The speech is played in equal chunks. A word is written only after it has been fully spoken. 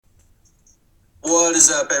What is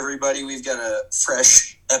up, everybody? We've got a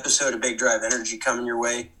fresh episode of Big Drive Energy coming your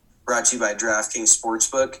way, brought to you by DraftKings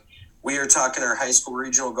Sportsbook. We are talking our high school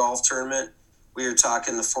regional golf tournament. We are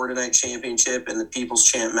talking the Florida Night Championship and the People's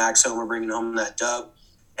Champ Max Homer bringing home that dub.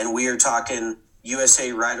 And we are talking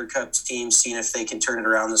USA Ryder Cup teams, seeing if they can turn it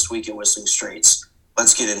around this week at Whistling Straits.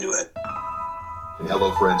 Let's get into it.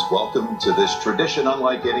 Hello, friends. Welcome to this tradition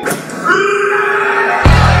unlike any.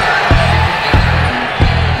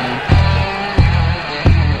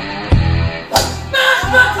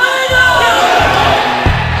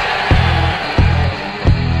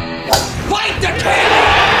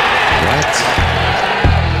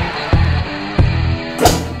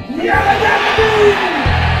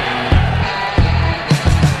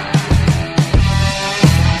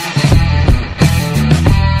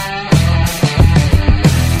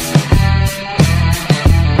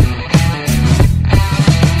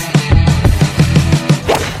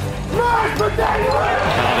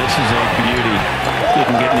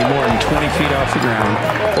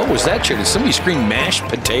 What was that, Did somebody scream mashed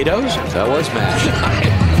potatoes? That was mashed.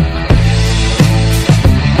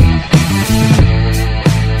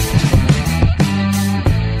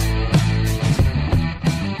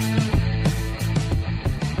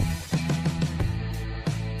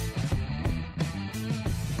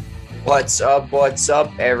 What's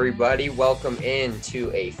up, everybody? Welcome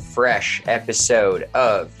into a fresh episode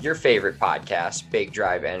of your favorite podcast, Big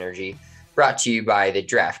Drive Energy, brought to you by the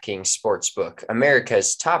DraftKings Sportsbook,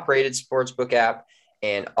 America's top-rated sportsbook app,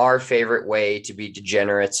 and our favorite way to be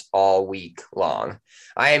degenerates all week long.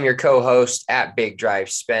 I am your co-host at Big Drive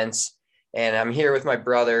Spence, and I'm here with my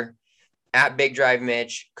brother at Big Drive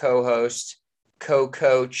Mitch, co-host,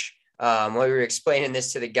 co-coach. We were explaining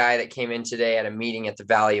this to the guy that came in today at a meeting at the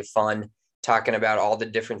Valley of Fun, talking about all the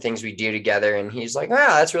different things we do together. And he's like,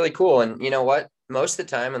 wow, that's really cool. And you know what? Most of the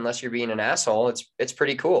time, unless you're being an asshole, it's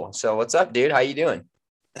pretty cool. So what's up, dude? How you doing?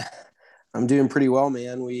 I'm doing pretty well,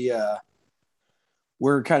 man.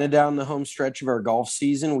 We're kind of down the home stretch of our golf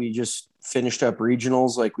season. We just finished up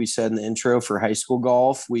regionals, like we said in the intro, for high school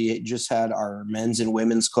golf. We just had our men's and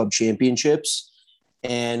women's club championships.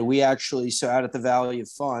 And we actually, so out at the Valley of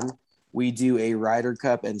Fun, we do a Ryder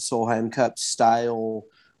Cup and Solheim Cup style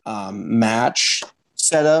match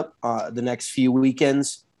setup the next few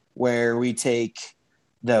weekends, where we take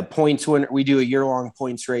the points winner. We do a year-long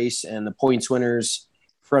points race, and the points winners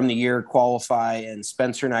from the year qualify, and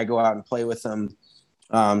Spencer and I go out and play with them.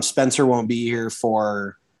 Spencer won't be here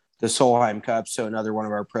for the Solheim Cup, so another one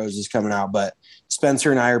of our pros is coming out, but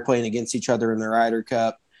Spencer and I are playing against each other in the Ryder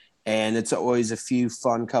Cup, and it's always a few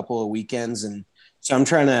fun couple of weekends. And so I'm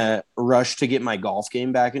trying to rush to get my golf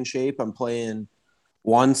game back in shape. I'm playing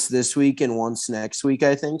once this week and once next week,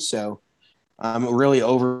 I think. So I'm really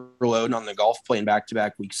overloading on the golf, playing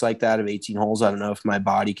back-to-back weeks like that of 18 holes. I don't know if my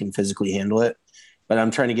body can physically handle it, but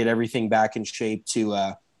I'm trying to get everything back in shape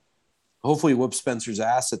to hopefully whoop Spencer's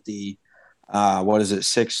ass at the,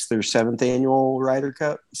 6th or 7th annual Ryder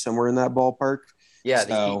Cup, somewhere in that ballpark. Yeah,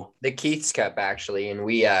 so, the Keith's Cup, actually. And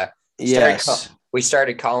we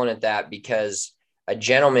started calling it that because a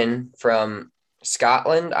gentleman from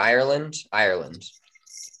Ireland.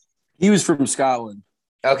 He was from Scotland.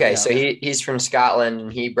 Okay, yeah. So he's from Scotland,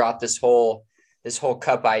 and he brought this whole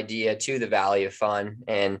cup idea to the Valley of Fun.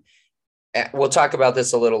 And we'll talk about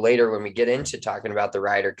this a little later when we get into talking about the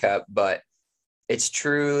Ryder Cup, but it's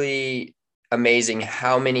truly amazing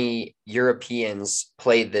how many Europeans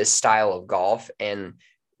played this style of golf and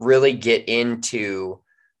really get into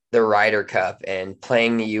the Ryder Cup and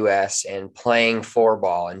playing the US and playing four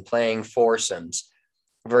ball and playing foursomes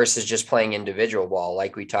versus just playing individual ball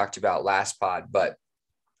like we talked about last pod. But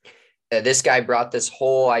this guy brought this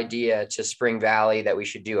whole idea to Spring Valley that we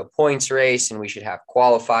should do a points race and we should have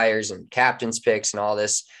qualifiers and captain's picks and all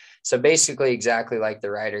this. So basically exactly like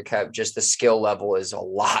the Ryder Cup, just the skill level is a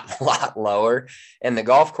lot lower. And the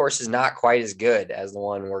golf course is not quite as good as the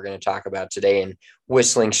one we're going to talk about today in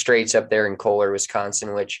Whistling Straits up there in Kohler,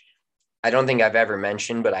 Wisconsin, which I don't think I've ever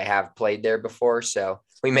mentioned, but I have played there before. So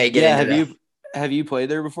we may get into that. Have you played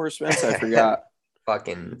there before, Spence? I forgot. Fuck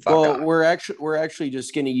well, off. we're actually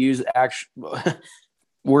just going to use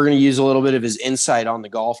we're going to use a little bit of his insight on the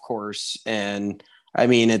golf course. And I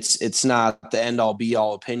mean, it's not the end all be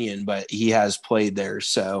all opinion, but he has played there.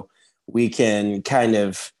 So we can kind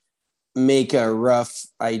of make a rough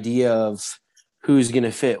idea of who's going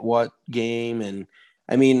to fit what game. And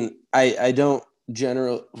I mean, I don't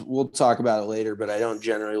generally, we'll talk about it later, but I don't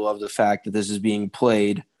generally love the fact that this is being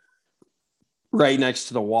played right next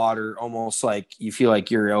to the water, almost like you feel like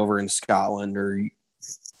you're over in Scotland or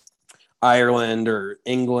Ireland or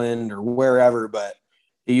England or wherever. But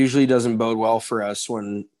it usually doesn't bode well for us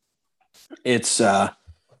when it's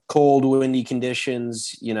cold, windy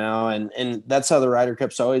conditions, and that's how the Ryder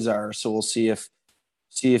Cups always are. So we'll see if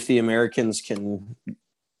the Americans can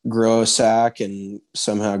grow a sack and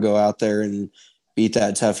somehow go out there and beat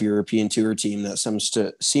that tough European Tour team that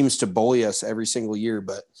seems to bully us every single year.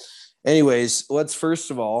 But anyways, let's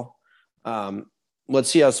first of all, let's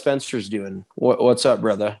see how Spencer's doing. What's up,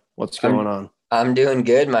 brother? What's going on? I'm doing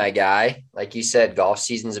good, my guy. Like you said, golf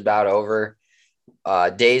season's about over.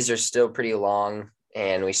 Days are still pretty long,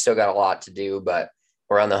 and we still got a lot to do, but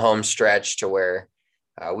we're on the home stretch to where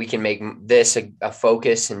we can make this a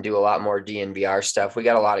focus and do a lot more DNVR stuff. We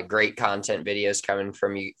got a lot of great content videos coming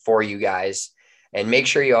from you for you guys, and make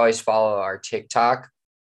sure you always follow our TikTok.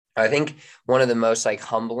 I think one of the most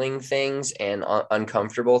humbling things and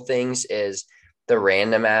uncomfortable things is the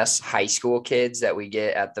random ass high school kids that we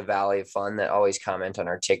get at the Valley of Fun that always comment on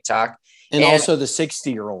our TikTok. And also the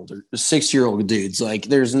 60-year-old dudes. Like,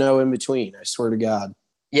 there's no in between. I swear to God.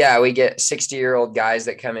 Yeah, we get 60-year-old guys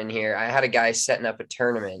that come in here. I had a guy setting up a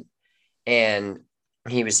tournament, and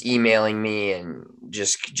he was emailing me and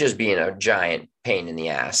just being a giant pain in the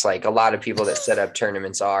ass. Like a lot of people that set up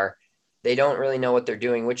tournaments they don't really know what they're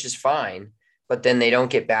doing, which is fine. But then they don't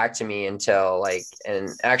get back to me until and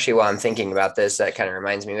actually while I'm thinking about this, that kind of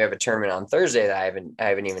reminds me, we have a tournament on Thursday that I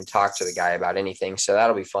haven't even talked to the guy about anything. So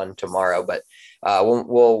that'll be fun tomorrow, but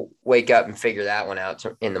we'll wake up and figure that one out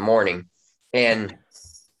in the morning. And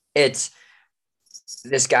this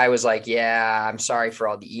guy was like, yeah, I'm sorry for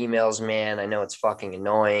all the emails, man. I know it's fucking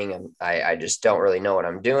annoying. And I just don't really know what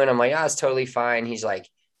I'm doing. I'm like, it's totally fine. He's like,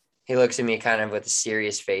 he looks at me kind of with a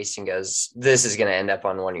serious face and goes, this is going to end up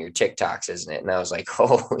on one of your TikToks, isn't it? And I was like,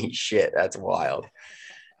 holy shit, that's wild.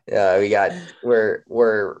 We're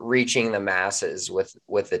reaching the masses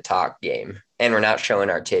with the talk game, and we're not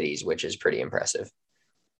showing our titties, which is pretty impressive.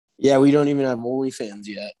 Yeah. We don't even have OnlyFans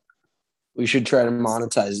yet. We should try to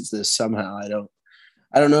monetize this somehow. I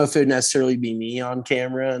don't know if it'd necessarily be me on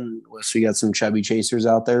camera unless we got some chubby chasers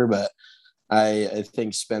out there, but I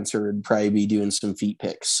think Spencer would probably be doing some feet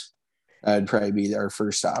pics. That'd probably be our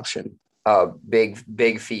first option. Oh,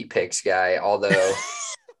 big feet pics guy. Although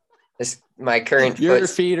my current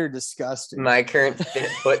feet are disgusting. My current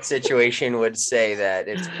foot situation would say that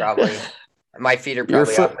it's probably my feet are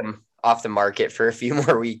probably off the market for a few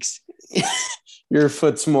more weeks. Your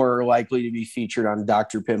foot's more likely to be featured on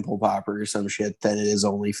Dr. Pimple Popper or some shit than it is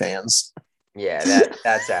OnlyFans. Yeah,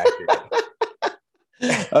 that's accurate.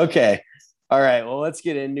 Okay. All right. Well, let's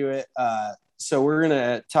get into it. So we're going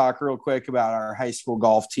to talk real quick about our high school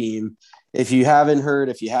golf team. If you haven't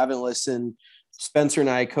listened, Spencer and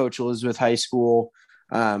I coach Elizabeth High School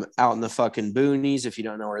out in the fucking boonies. If you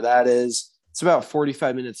don't know where that is, it's about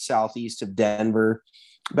 45 minutes southeast of Denver,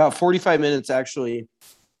 about 45 minutes, actually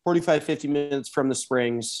 45, 50 minutes from the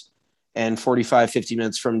Springs and 45, 50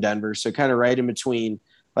 minutes from Denver. So kind of right in between,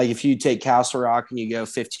 like if you take Castle Rock and you go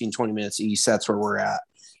 15, 20 minutes east, that's where we're at.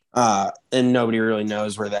 And nobody really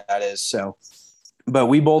knows where that is. So, but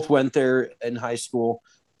we both went there in high school.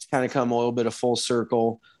 It's kind of come a little bit of full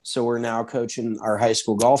circle. So we're now coaching our high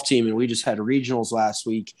school golf team, and we just had regionals last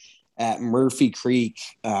week at Murphy Creek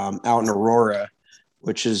out in Aurora,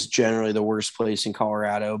 which is generally the worst place in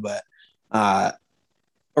Colorado. But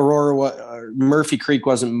Murphy Creek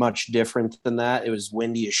wasn't much different than that. It was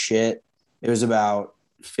windy as shit. It was about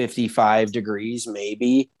 55 degrees,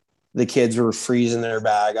 maybe. The kids were freezing their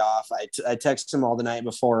bag off. I texted them all the night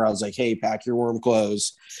before. I was like, hey, pack your warm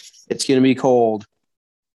clothes. It's going to be cold.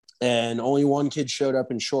 And only one kid showed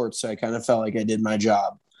up in shorts, so I kind of felt like I did my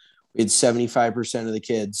job. We had 75% of the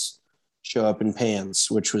kids show up in pants,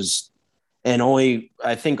 I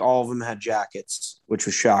think all of them had jackets, which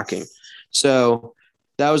was shocking. So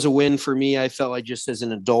that was a win for me. I felt like just as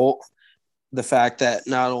an adult, the fact that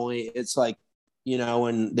not only it's like,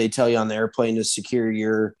 when they tell you on the airplane to secure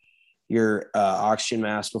your oxygen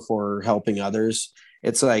mask before helping others.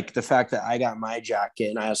 It's like the fact that I got my jacket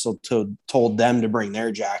and I also told them to bring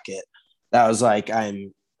their jacket. That was like, I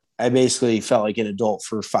basically felt like an adult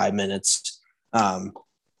for 5 minutes.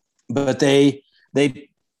 But they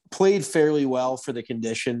played fairly well for the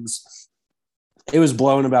conditions. It was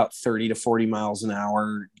blowing about 30 to 40 miles an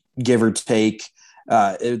hour, give or take.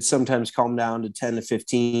 It would sometimes calm down to 10 to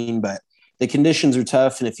 15, but the conditions are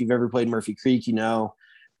tough. And if you've ever played Murphy Creek, you know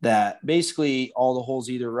that basically all the holes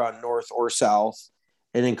either run north or south.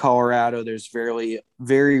 And in Colorado, there's very,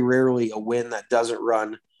 very rarely a wind that doesn't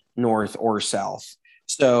run north or south.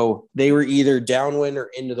 So they were either downwind or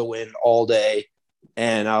into the wind all day.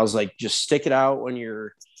 And I was like, just stick it out when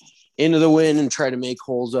you're into the wind and try to make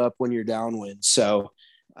holes up when you're downwind. So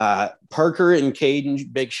Parker and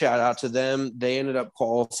Caden, big shout out to them. They ended up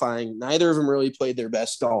qualifying. Neither of them really played their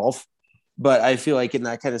best golf, but I feel like in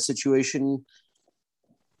that kind of situation,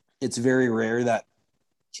 it's very rare that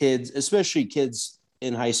kids, especially kids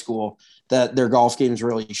in high school, that their golf games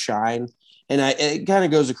really shine. And it kind of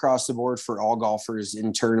goes across the board for all golfers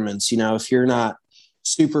in tournaments. If you're not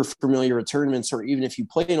super familiar with tournaments, or even if you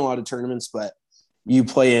play in a lot of tournaments, but you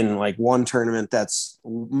play in like one tournament that's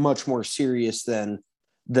much more serious than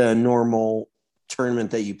the normal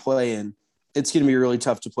tournament that you play in, it's going to be really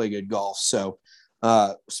tough to play good golf. So,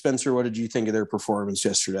 Spencer, what did you think of their performance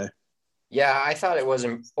yesterday? Yeah, I thought it was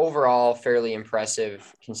overall fairly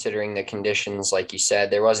impressive considering the conditions. Like you said,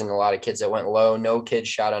 there wasn't a lot of kids that went low. No kids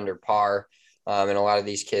shot under par. And a lot of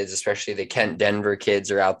these kids, especially the Kent Denver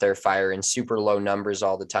kids, are out there firing super low numbers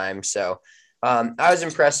all the time. So I was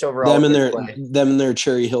impressed overall. Them and their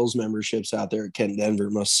Cherry Hills memberships out there at Kent Denver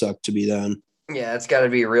must suck to be them. Yeah, it's got to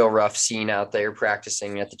be a real rough scene out there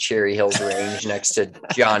practicing at the Cherry Hills range next to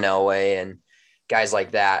John Elway and guys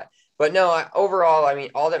like that. But no, overall, I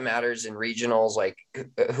mean, all that matters in regionals, like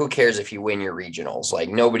who cares if you win your regionals? Like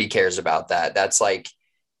nobody cares about that. That's like,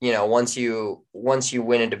 once you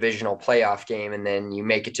win a divisional playoff game and then you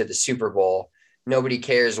make it to the Super Bowl, nobody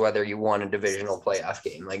cares whether you won a divisional playoff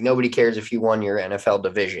game. Like nobody cares if you won your NFL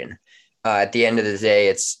division. At the end of the day,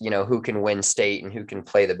 it's, who can win state and who can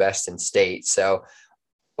play the best in state. So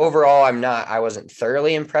overall, I wasn't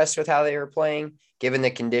thoroughly impressed with how they were playing. Given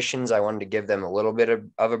the conditions, I wanted to give them a little bit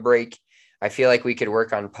of a break. I feel like we could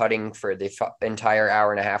work on putting for the entire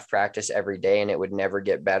hour and a half practice every day and it would never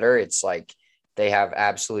get better. It's like they have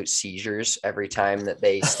absolute seizures every time that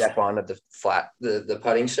they step onto the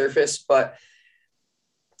putting surface. But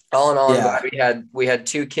all in all, yeah. we had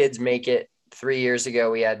two kids make it. 3 years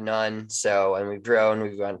ago, we had none. So, and we've grown,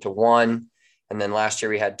 we've gone to one. And then last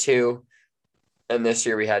year we had two. And this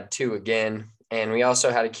year we had two again. And we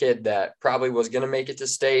also had a kid that probably was going to make it to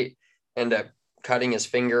state, end up cutting his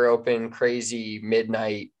finger open, crazy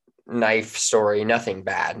midnight knife story. Nothing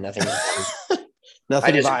bad. Nothing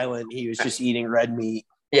violent. He was just eating red meat.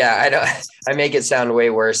 Yeah, I make it sound way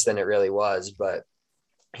worse than it really was, but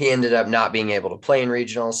he ended up not being able to play in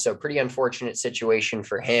regionals. So pretty unfortunate situation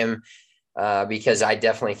for him. Because I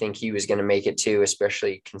definitely think he was going to make it too,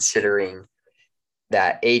 especially considering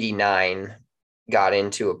that 89 got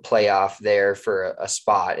into a playoff there for a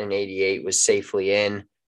spot and 88 was safely in.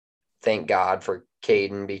 Thank God for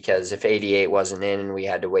Caden, because if 88 wasn't in and we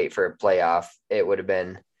had to wait for a playoff, it would have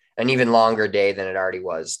been an even longer day than it already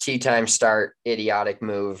was. Tee time start, idiotic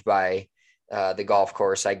move by the golf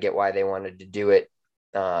course. I get why they wanted to do it.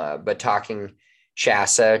 But talking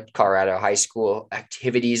CHSAA, Colorado High School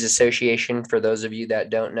Activities Association, for those of you that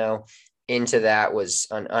don't know, into that was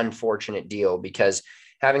an unfortunate deal because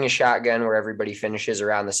having a shotgun where everybody finishes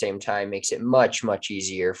around the same time makes it much, much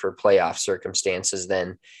easier for playoff circumstances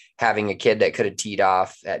than having a kid that could have teed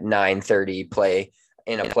off at 9:30 play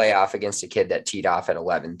in a playoff against a kid that teed off at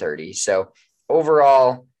 11:30. So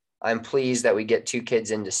overall, I'm pleased that we get two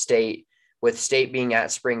kids into state. With state being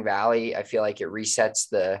at Spring Valley, I feel like it resets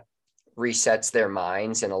their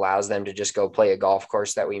minds and allows them to just go play a golf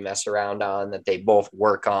course that we mess around on, that they both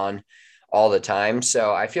work on all the time.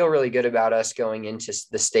 So I feel really good about us going into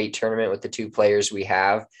the state tournament with the two players we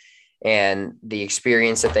have and the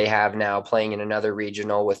experience that they have now playing in another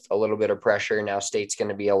regional with a little bit of pressure. Now state's going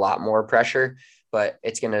to be a lot more pressure, but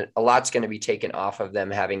a lot's going to be taken off of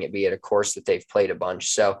them having it be at a course that they've played a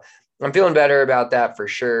bunch. So I'm feeling better about that for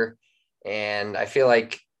sure. And I feel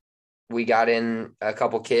like we got in a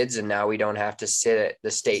couple kids and now we don't have to sit at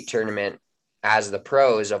the state tournament as the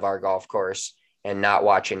pros of our golf course and not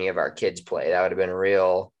watch any of our kids play. That would have been a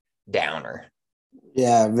real downer.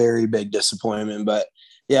 Yeah, very big disappointment, but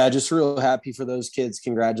yeah, just real happy for those kids.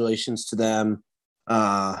 Congratulations to them.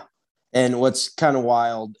 And what's kind of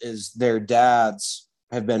wild is their dads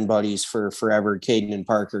have been buddies for forever, Caden and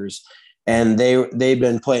Parker's, and they've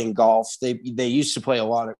been playing golf. They used to play a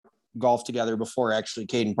lot of golf together before actually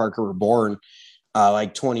Caden and Parker were born,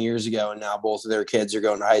 like 20 years ago. And now both of their kids are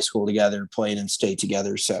going to high school together, playing in state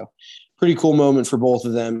together. So pretty cool moment for both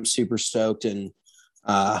of them. Super stoked and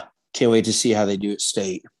can't wait to see how they do at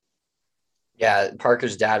state. Yeah,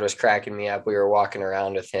 Parker's dad was cracking me up. We were walking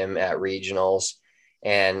around with him at regionals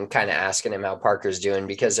and kind of asking him how Parker's doing,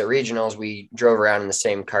 because at regionals we drove around in the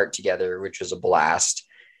same cart together, which was a blast,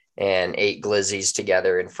 and ate glizzies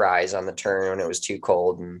together and fries on the turn when it was too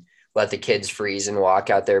cold and let the kids freeze and walk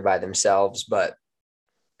out there by themselves. But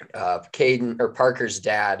Caden or Parker's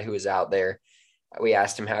dad, who was out there, we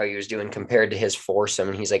asked him how he was doing compared to his foursome.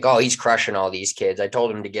 And he's like, oh, he's crushing all these kids. I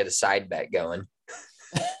told him to get a side bet going.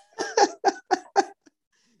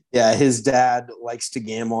 Yeah, his dad likes to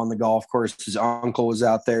gamble on the golf course. His uncle was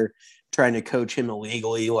out there trying to coach him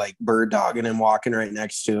illegally, like bird dogging him, walking right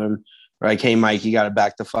next to him. Like, hey, Mike, you got to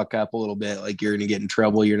back the fuck up a little bit. Like, you're going to get in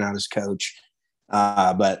trouble. You're not his coach.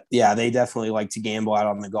 But yeah, they definitely like to gamble out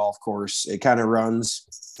on the golf course. It kind of runs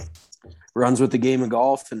with the game of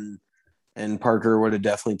golf, and Parker would have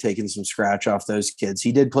definitely taken some scratch off those kids.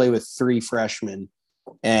 He did play with 3 freshmen,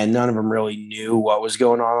 and none of them really knew what was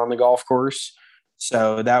going on the golf course.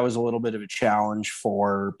 So that was a little bit of a challenge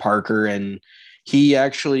for Parker, and he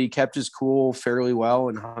actually kept his cool fairly well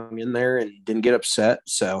and hung in there and didn't get upset.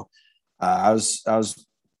 So I was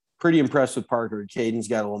pretty impressed with Parker. Caden's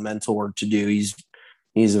got a little mental work to do.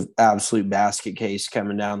 He's an absolute basket case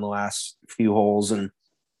coming down the last few holes, and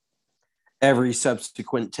every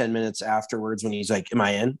subsequent 10 minutes afterwards when he's like, am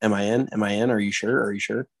I in? Am I in? Am I in? Are you sure? Are you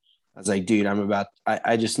sure? I was like, dude,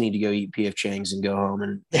 I just need to go eat PF Chang's and go home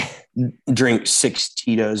and drink 6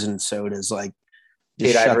 Tito's and sodas. Like,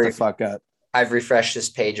 just Dude, shut the fuck up. I've refreshed this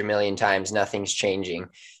page a million times. Nothing's changing.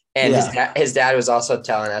 And Yeah. his dad was also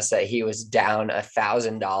telling us that he was down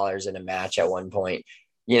 $1,000 in a match at one point.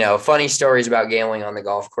 You know, funny stories about gambling on the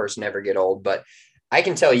golf course never get old, but I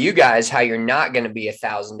can tell you guys how you're not going to be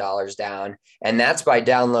 $1,000 down. And that's by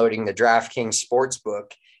downloading the DraftKings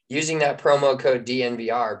Sportsbook using that promo code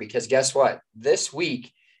DNVR, because guess what? This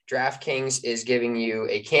week, DraftKings is giving you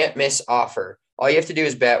a can't miss offer. All you have to do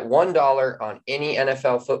is bet $1 on any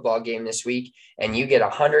NFL football game this week, and you get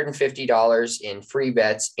 $150 in free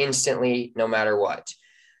bets instantly, no matter what.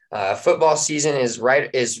 Football season is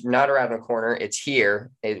not around the corner. It's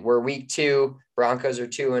here. We're week 2. Broncos are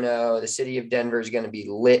 2-0. The city of Denver is going to be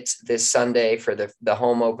lit this Sunday for the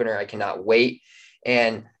home opener. I cannot wait.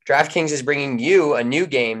 And DraftKings is bringing you a new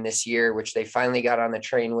game this year, which they finally got on the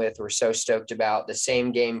train with. We're so stoked about the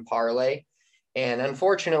same game parlay. And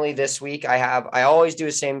unfortunately, this week I always do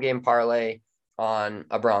a same game parlay on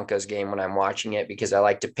a Broncos game when I'm watching it, because I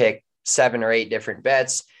like to pick 7 or 8 different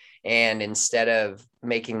bets. And instead of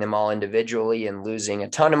making them all individually and losing a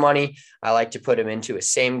ton of money, I like to put them into a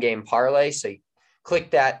same game parlay. So you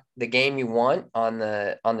click the game you want on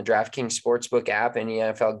the DraftKings Sportsbook app, any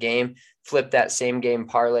NFL game, flip that same game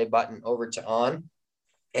parlay button over to on,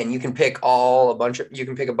 and you can pick a bunch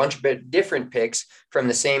of different picks from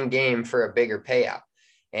the same game for a bigger payout.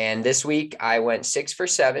 And this week I went 6 for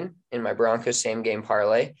 7 in my Broncos same game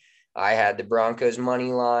parlay. I had the Broncos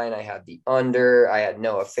money line. I had the under. I had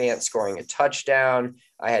Noah Fant scoring a touchdown.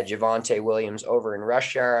 I had Javonte Williams over in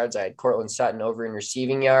rush yards. I had Cortland Sutton over in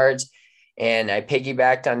receiving yards. And I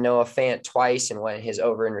piggybacked on Noah Fant twice and went his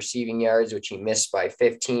over in receiving yards, which he missed by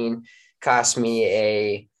 15. Cost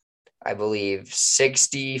me I believe,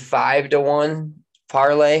 65-1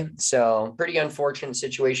 parlay. So pretty unfortunate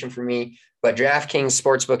situation for me. But DraftKings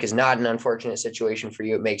Sportsbook is not an unfortunate situation for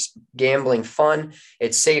you. It makes gambling fun.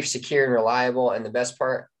 It's safe, secure, and reliable. And the best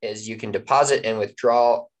part is you can deposit and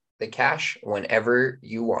withdraw the cash whenever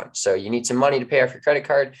you want. So you need some money to pay off your credit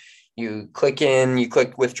card. You click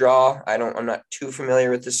withdraw. I'm not too familiar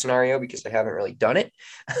with this scenario because I haven't really done it.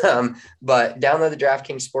 But download the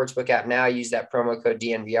DraftKings Sportsbook app now. Use that promo code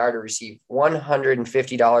DNVR to receive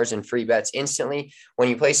 $150 in free bets instantly when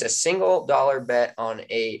you place a single dollar bet on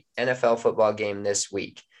a NFL football game this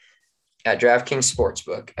week. At DraftKings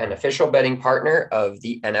Sportsbook, an official betting partner of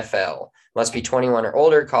the NFL. Must be 21 or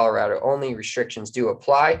older, Colorado only. Restrictions do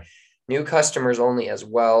apply. New customers only as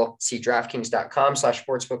well. See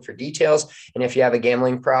DraftKings.com/sportsbook for details. And if you have a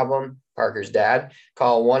gambling problem, Parker's dad,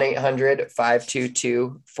 call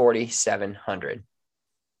 1-800-522-4700.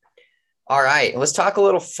 All right, let's talk a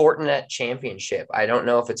little Fortinet Championship. I don't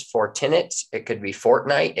know if it's Fortinet. It could be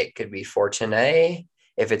Fortnite. It could be Fortinet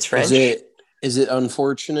if it's French. Is it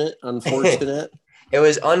unfortunate? Unfortunate? It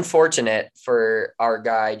was unfortunate for our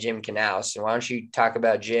guy, Jim Knaus. And why don't you talk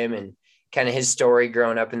about Jim and kind of his story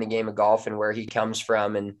growing up in the game of golf and where he comes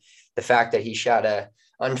from, and the fact that he shot a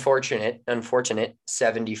unfortunate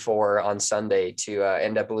 74 on Sunday to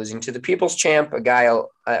end up losing to the People's Champ, a guy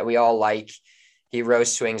we all like. He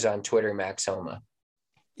roast swings on Twitter, Max Homa.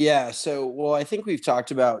 Yeah. So, well, I think we've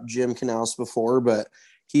talked about Jim Knaus before, but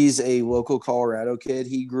he's a local Colorado kid.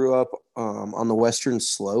 He grew up on the Western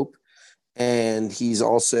Slope, and he's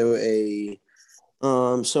also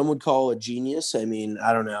some would call a genius. I mean,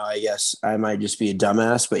 I don't know. I guess I might just be a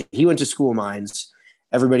dumbass, but he went to School of Mines.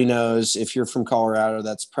 Everybody knows if you're from Colorado,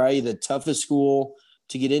 that's probably the toughest school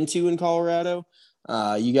to get into in Colorado.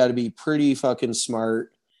 You got to be pretty fucking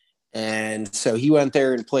smart. And so he went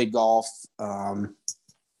there and played golf.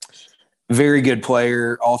 Very good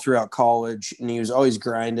player all throughout college, and he was always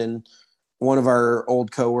grinding. one of our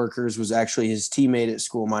old coworkers was actually his teammate at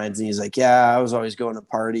School Minds, and he's like, "Yeah, I was always going to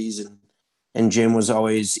parties, and Jim was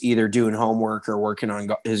always either doing homework or working on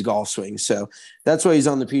his golf swing." So that's why he's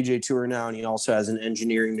on the PJ Tour now, and he also has an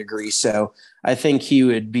engineering degree. So I think he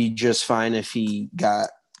would be just fine if he got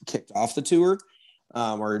kicked off the tour,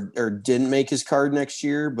 or didn't make his card next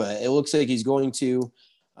year. But it looks like he's going to,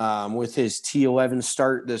 with his T11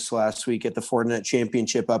 start this last week at the Fortinet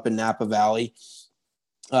Championship up in Napa Valley.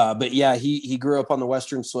 But yeah, he grew up on the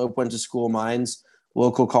Western Slope, went to School Mines,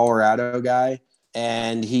 local Colorado guy,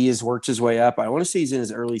 and he has worked his way up. I want to say he's in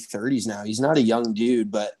his early 30s now. He's not a young dude,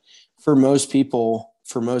 but for most people,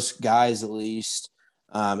 for most guys at least,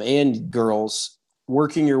 and girls,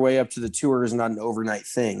 working your way up to the tour is not an overnight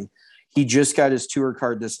thing. He just got his tour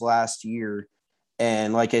card this last year,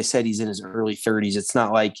 and like I said, he's in his early 30s. It's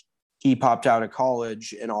not like he popped out of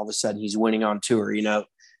college and all of a sudden he's winning on tour.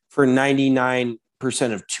 For 99%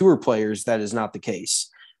 of tour players, that is not the case.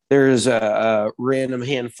 There is a random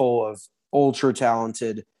handful of ultra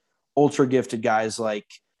talented, ultra gifted guys like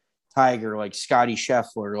Tiger, like Scotty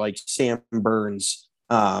Scheffler, like Sam Burns.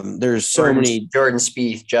 There's so many. Jordan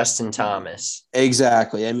Spieth, Justin Thomas.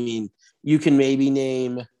 Exactly. I mean, you can maybe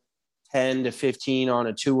name 10 to 15 on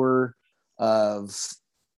a tour of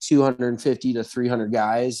 250 to 300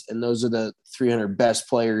 guys, and those are the 300 best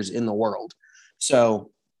players in the world.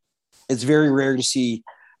 So it's very rare to see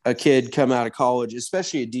a kid come out of college,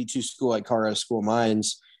 especially a D2 school like Colorado School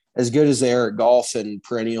Mines, as good as they are at golf and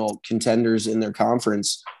perennial contenders in their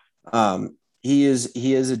conference. He is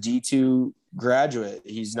a D2 graduate.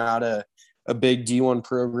 He's not a big D1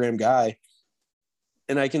 program guy.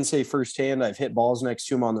 And I can say firsthand, I've hit balls next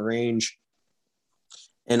to him on the range,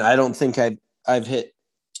 and I don't think I've hit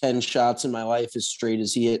 10 shots in my life as straight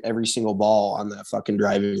as he hit every single ball on that fucking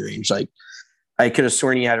driving range. Like, I could have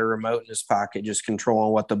sworn he had a remote in his pocket just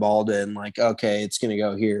controlling what the ball did. And like, okay, it's going to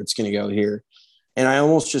go here. It's going to go here. And I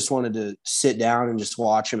almost just wanted to sit down and just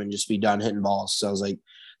watch him and just be done hitting balls. So I was like,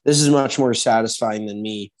 this is much more satisfying than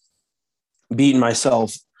me beating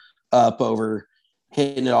myself up over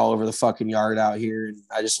hitting it all over the fucking yard out here. And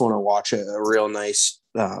I just want to watch a real nice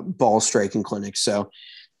ball striking clinic. So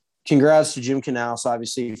congrats to Jim Canals,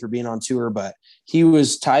 obviously, for being on tour, but he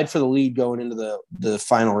was tied for the lead going into the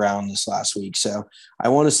final round this last week. So I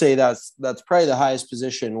want to say that's probably the highest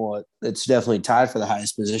position. Well, it's definitely tied for the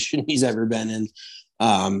highest position he's ever been in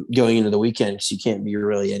going into the weekend, because you can't be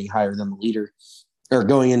really any higher than the leader, or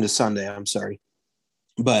going into Sunday. I'm sorry.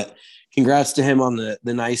 But congrats to him on the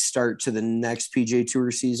nice start to the next PGA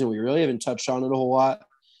Tour season. We really haven't touched on it a whole lot.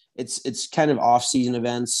 It's kind of off-season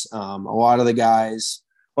events. A lot of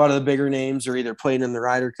the bigger names are either playing in the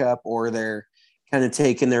Ryder Cup or they're kind of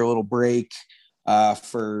taking their little break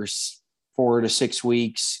for 4 to 6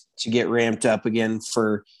 weeks to get ramped up again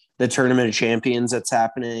for the Tournament of Champions that's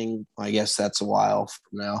happening. I guess that's a while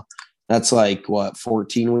from now. That's like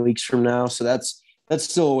 14 weeks from now. So that's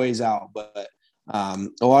still a ways out. But a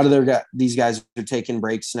lot of these guys are taking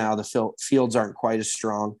breaks now. The fields aren't quite as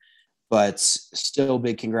strong, but still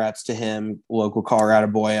big congrats to him, local Colorado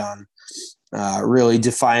boy, on really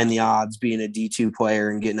defying the odds, being a D2 player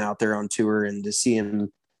and getting out there on tour. And to see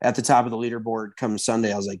him at the top of the leaderboard come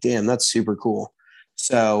Sunday, I was like, damn, that's super cool.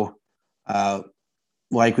 So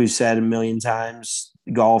like we've said a million times,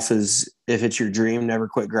 golf is, if it's your dream, never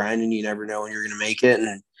quit grinding. You never know when you're going to make it.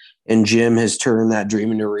 And Jim has turned that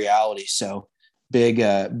dream into reality. So big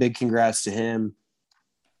congrats to him.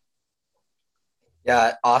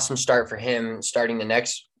 Yeah, awesome start for him starting the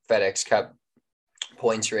next FedEx Cup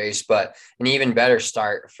points race, but an even better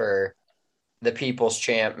start for the people's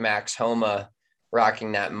champ Max Homa,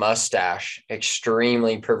 rocking that mustache.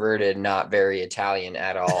 Extremely perverted, not very Italian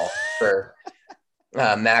at all for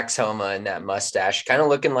Max Homa and that mustache, kind of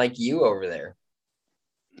looking like you over there.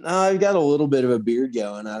 I've got a little bit of a beard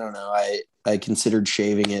going. I don't know. I considered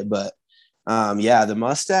shaving it, but yeah, the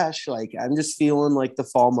mustache, like, I'm just feeling like the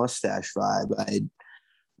fall mustache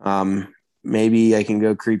vibe. Maybe I can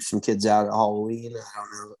go creep some kids out at Halloween. I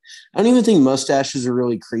don't know. I don't even think mustaches are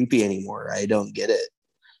really creepy anymore. I don't get it.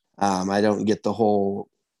 I don't get the whole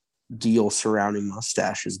deal surrounding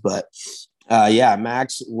mustaches, but yeah,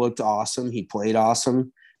 Max looked awesome. He played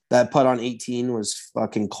awesome. That putt on 18 was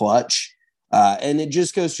fucking clutch. And it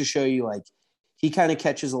just goes to show you, like, he kind of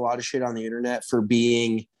catches a lot of shit on the internet for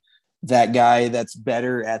being that guy that's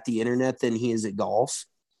better at the internet than he is at golf.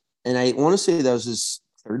 And I want to say that was his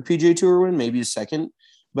third PGA Tour win, maybe his second.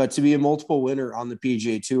 But to be a multiple winner on the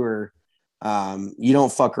PGA Tour, you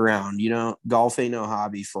don't fuck around. Golf ain't no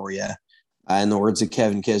hobby for you, in the words of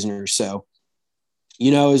Kevin Kisner. So,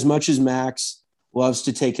 as much as Max loves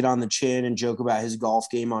to take it on the chin and joke about his golf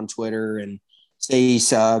game on Twitter and say he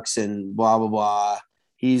sucks and blah, blah, blah.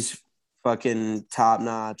 He's fucking top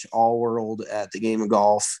notch, all world at the game of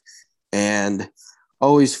golf, and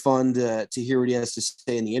always fun to hear what he has to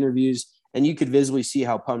say in the interviews. And you could visibly see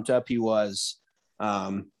how pumped up he was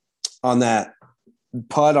on that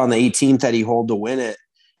putt on the 18th that he holed to win it.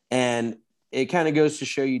 And it kind of goes to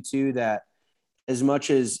show you too that as much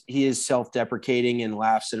as he is self-deprecating and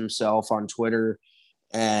laughs at himself on Twitter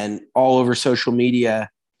and all over social media,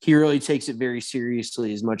 he really takes it very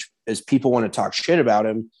seriously. As much as people want to talk shit about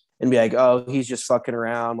him and be like, oh, he's just fucking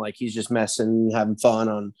around, like he's just messing, having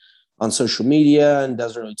fun on social media and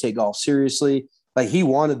doesn't really take golf seriously. Like he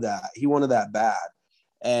wanted that bad.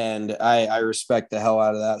 And I respect the hell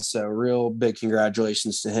out of that. So real big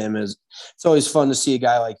congratulations to him. It's always fun to see a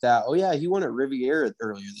guy like that. Oh yeah, he won at Riviera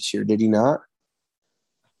earlier this year, did he not?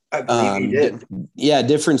 I believe he did. Yeah,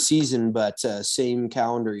 different season, but same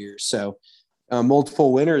calendar year. So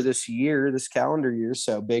multiple winner this calendar year.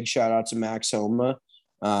 So big shout out to Max Homa.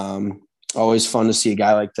 Always fun to see a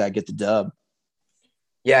guy like that get the dub.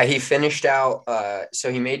 Yeah, he finished out.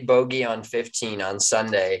 So he made bogey on 15 on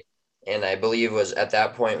Sunday, and I believe was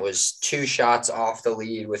 2 shots off the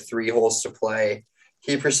lead with 3 holes to play.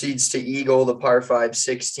 He proceeds to eagle the par 5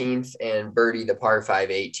 16th and birdie the par 5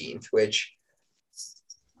 18th, which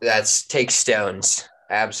takes stones.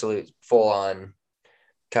 Absolute full on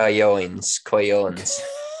coyones.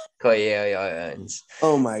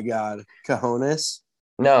 Oh my God. Cojones?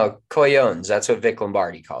 No, coyones. That's what Vic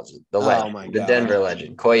Lombardi calls it. The legend, the Denver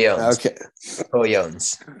legend. Coyones. Okay.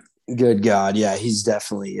 Coyones. Good God. Yeah, he's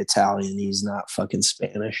definitely Italian. He's not fucking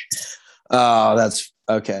Spanish. Oh, that's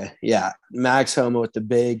okay. Yeah. Max Homa with the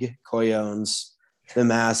big coyones, the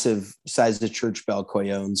massive size of church bell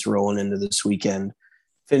coyones rolling into this weekend,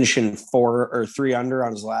 finishing 3 under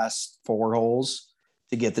on his last 4 holes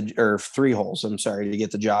to get 3 holes, to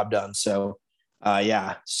get the job done. So,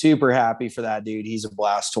 yeah, super happy for that dude. He's a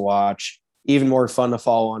blast to watch. Even more fun to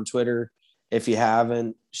follow on Twitter. If you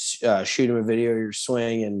haven't, shoot him a video of your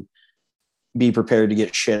swing and be prepared to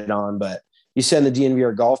get shit on. But you send the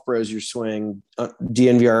DNVR Golf Bros your swing,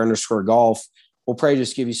 DNVR_golf. We'll probably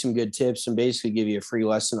just give you some good tips and basically give you a free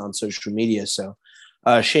lesson on social media. So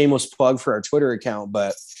shameless plug for our Twitter account,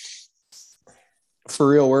 but for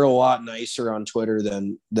real, we're a lot nicer on Twitter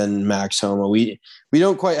than Max Homa. We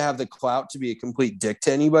don't quite have the clout to be a complete dick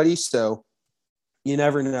to anybody. So you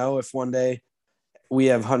never know if one day we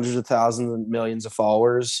have hundreds of thousands and millions of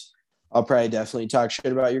followers. I'll probably definitely talk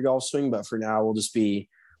shit about your golf swing, but for now we'll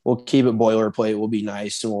keep it boilerplate. We'll be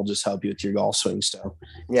nice and we'll just help you with your golf swing. So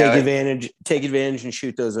take advantage and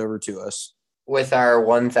shoot those over to us. With our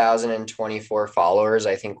 1,024 followers,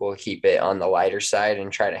 I think we'll keep it on the lighter side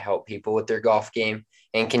and try to help people with their golf game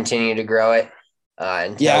and continue to grow it.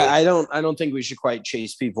 I don't think we should quite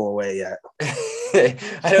chase people away yet.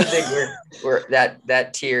 I don't think we're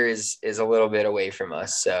that tier is a little bit away from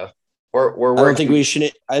us. So we're I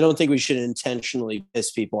don't think we should intentionally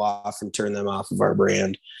piss people off and turn them off of our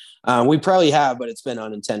brand. We probably have, but it's been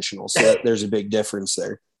unintentional. So there's a big difference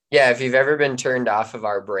there. Yeah, if you've ever been turned off of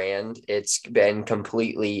our brand, it's been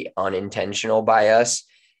completely unintentional by us.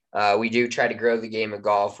 We do try to grow the game of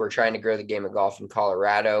golf. We're trying to grow the game of golf in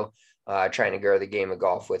Colorado, trying to grow the game of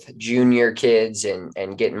golf with junior kids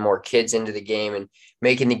and getting more kids into the game and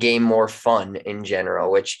making the game more fun in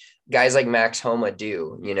general, which guys like Max Homa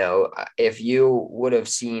do. You know, if you would have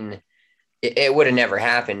seen it would have never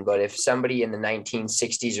happened. But if somebody in the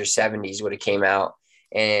 1960s or 70s would have came out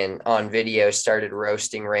and on video started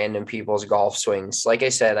roasting random people's golf swings, like I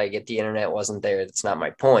said, I get the internet wasn't there. That's not my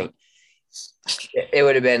point. It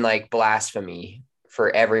would have been like blasphemy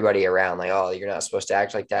for everybody around. Like, oh, you're not supposed to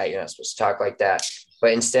act like that. You're not supposed to talk like that.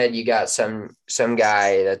 But instead you got some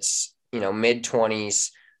guy that's, mid-20s,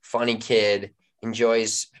 funny kid,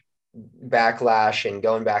 enjoys backlash and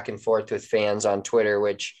going back and forth with fans on Twitter,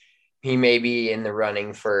 which he may be in the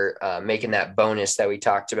running for making that bonus that we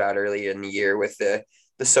talked about earlier in the year with the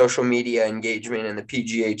social media engagement and the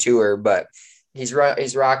PGA Tour. But he's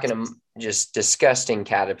rocking a just disgusting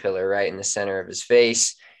caterpillar right in the center of his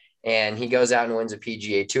face. And he goes out and wins a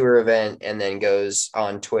PGA Tour event and then goes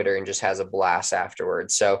on Twitter and just has a blast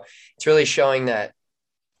afterwards. So it's really showing that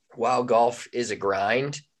while golf is a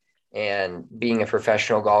grind and being a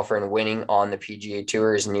professional golfer and winning on the PGA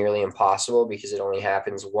Tour is nearly impossible because it only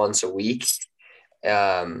happens once a week.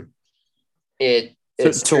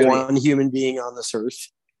 It's one human being on this earth.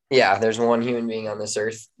 Yeah, there's one human being on this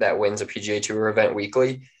earth that wins a PGA Tour event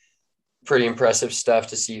weekly. pretty impressive stuff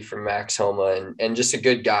to see from Max Homa, and just a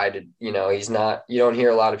good guy to, he's not, you don't hear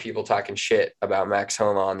a lot of people talking shit about Max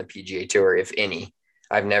Homa on the PGA Tour, if any.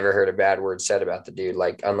 I've never heard a bad word said about the dude,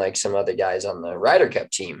 like unlike some other guys on the Ryder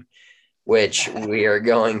Cup team, which we are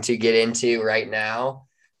going to get into right now.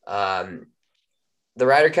 The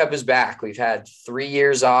Ryder Cup is back. We've had 3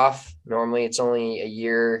 years off. Normally it's only a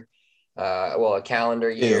year, a calendar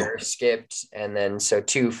year skipped, and then so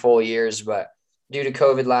 2 full years. But due to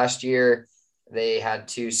COVID last year, they had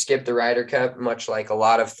to skip the Ryder Cup, much like a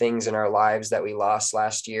lot of things in our lives that we lost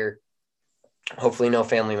last year. Hopefully no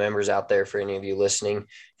family members out there for any of you listening,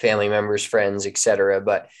 family members, friends, etc.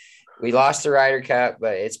 But we lost the Ryder Cup,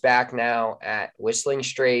 but it's back now at Whistling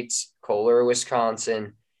Straits, Kohler,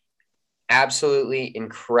 Wisconsin. Absolutely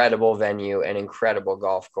incredible venue and incredible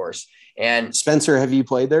golf course. And Spencer, have you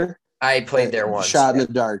played there? I played there once. Shot in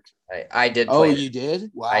the dark. I did play. Oh, there. you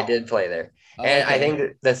did? Wow. I did play there. And okay. I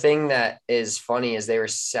think the thing that is funny is they were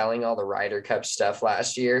selling all the Ryder Cup stuff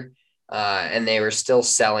last year, and they were still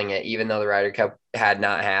selling it even though the Ryder Cup had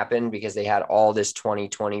not happened, because they had all this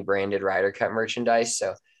 2020 branded Ryder Cup merchandise.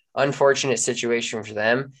 So unfortunate situation for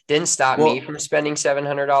them. Didn't stop me from spending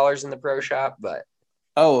 $700 in the pro shop, but.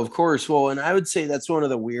 Oh, of course. Well, and I would say that's one of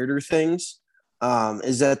the weirder things,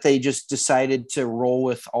 is that they just decided to roll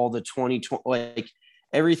with all the 2020, like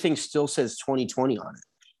everything still says 2020 on it.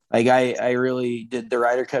 Like I really did the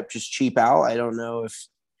Ryder Cup just cheap out. I don't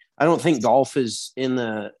think golf is in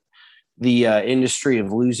the industry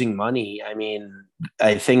of losing money. I mean,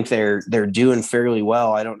 I think they're doing fairly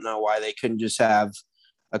well. I don't know why they couldn't just have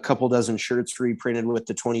a couple dozen shirts reprinted with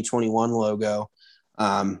the 2021 logo.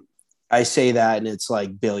 I say that, and it's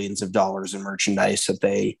like billions of dollars in merchandise that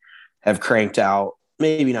they have cranked out.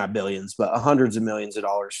 Maybe not billions, but hundreds of millions of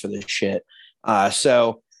dollars for this shit.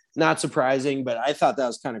 So not surprising, but I thought that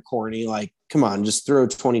was kind of corny. Like, come on, just throw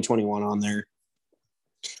 2021 on there.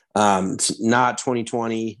 It's not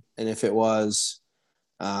 2020. And if it was,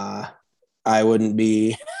 I wouldn't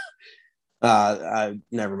be, never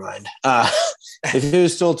mind. If it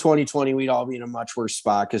was still 2020, we'd all be in a much worse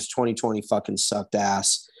spot, because 2020 fucking sucked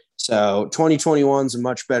ass. So 2021 is a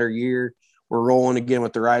much better year. We're rolling again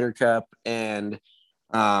with the Ryder Cup. And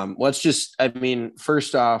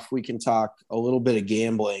first off, we can talk a little bit of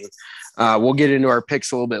gambling. We'll get into our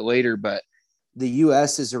picks a little bit later, but the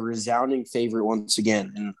U.S. is a resounding favorite once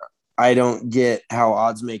again. And I don't get how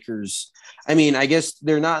odds makers, I guess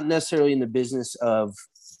they're not necessarily in the business of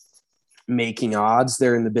making odds.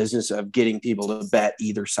 They're in the business of getting people to bet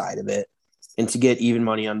either side of it and to get even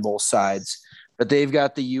money on both sides. But they've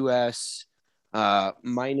got the U.S.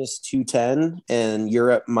 minus 210 and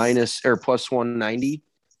Europe plus 190.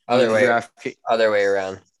 Other way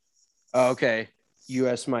around. Oh, okay.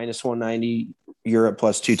 U.S. minus 190, Europe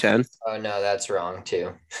plus 210. Oh, no, that's wrong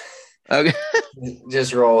too. Okay.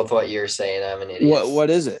 Just roll with what you're saying. I'm an idiot. What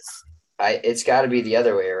is it? It's got to be the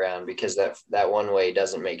other way around, because that one way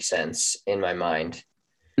doesn't make sense in my mind.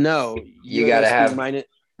 No. You got to have minus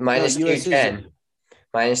 210.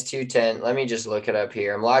 Minus 210. Let me just look it up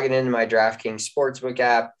here. I'm logging into my DraftKings Sportsbook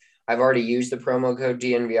app. I've already used the promo code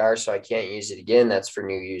DNVR, so I can't use it again. That's for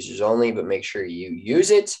new users only, but make sure you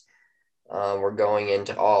use it. We're going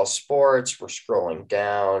into all sports. We're scrolling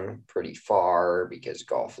down pretty far because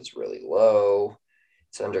golf is really low.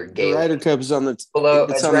 It's under Gaelic. The Ryder Cup is on the below.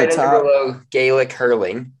 It's right under below Gaelic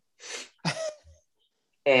hurling.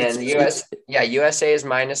 And the USA is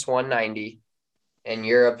minus 190, and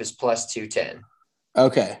Europe is plus 210.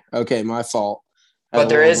 Okay, my fault. But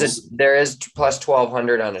there is plus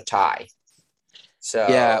 1,200 on a tie. So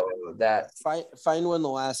yeah, that find when the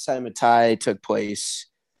last time a tie took place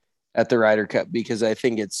at the Ryder Cup, because I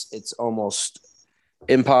think it's almost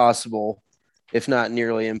impossible, if not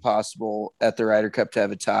nearly impossible, at the Ryder Cup to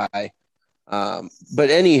have a tie. But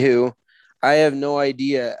anywho, I have no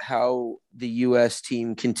idea how the U.S.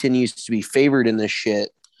 team continues to be favored in this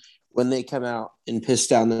shit when they come out and piss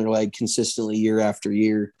down their leg consistently year after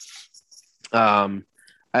year. I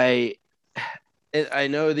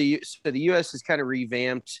know the U.S. has kind of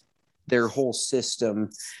revamped their whole system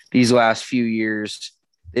these last few years.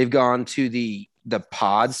 They've gone to the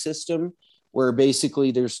pod system, where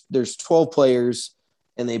basically there's 12 players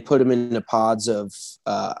and they put them into pods of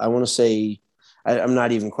I want to say, I'm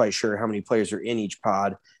not even quite sure how many players are in each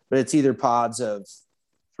pod, but it's either pods of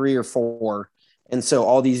 3 or 4. And so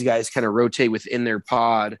all these guys kind of rotate within their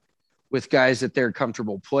pod with guys that they're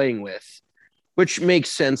comfortable playing with, which makes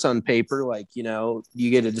sense on paper. Like, you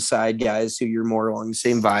get to decide guys who you're more along the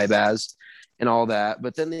same vibe as and all that.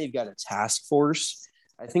 But then they've got a task force.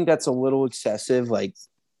 I think that's a little excessive. Like,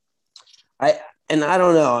 I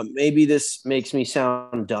don't know, maybe this makes me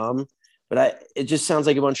sound dumb, but it just sounds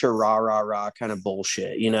like a bunch of rah kind of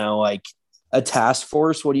bullshit, like a task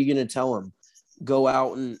force. What are you going to tell them? Go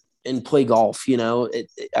out and play golf,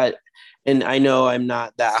 and I know I'm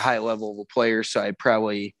not that high level of a player, so I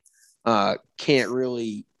probably can't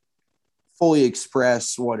really fully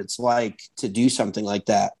express what it's like to do something like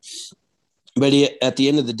that. But at the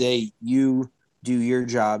end of the day, you do your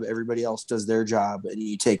job, everybody else does their job, and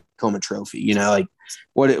you take home a trophy. Like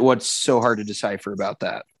what's so hard to decipher about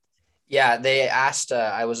that? Yeah, they asked,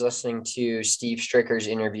 I was listening to Steve Stricker's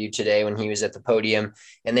interview today when he was at the podium,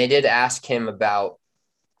 and they did ask him about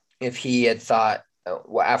if he had thought,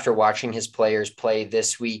 after watching his players play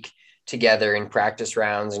this week together in practice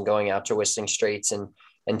rounds and going out to Whistling Straits and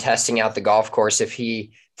testing out the golf course, if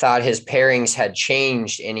he thought his pairings had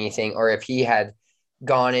changed anything, or if he had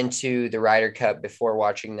gone into the Ryder Cup before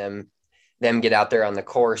watching them get out there on the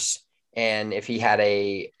course, and if he had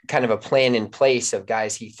a kind of a plan in place of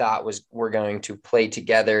guys he thought were going to play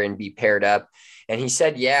together and be paired up. And he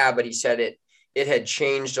said, yeah, but he said it had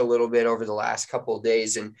changed a little bit over the last couple of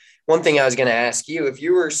days. And one thing I was going to ask you, if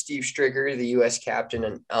you were Steve Stricker, the U.S. captain,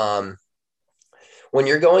 and when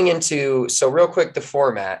you're going into, so real quick, the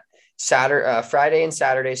format, Friday and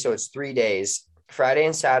Saturday, so it's 3 days. Friday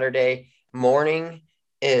and Saturday morning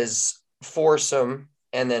is foursome,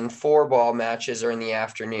 and then 4-ball matches are in the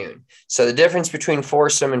afternoon. So the difference between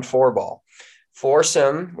foursome and 4-ball,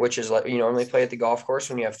 foursome, which is like you normally play at the golf course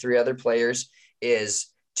when you have 3 other players, is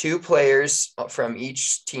 2 players from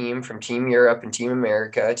each team, from Team Europe and Team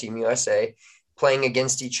America, Team USA, playing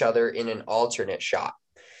against each other in an alternate shot.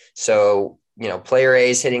 So, player A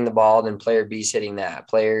is hitting the ball, then player B is hitting that.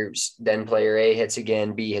 Player A hits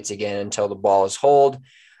again, B hits again until the ball is holed.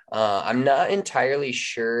 I'm not entirely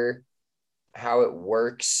sure how it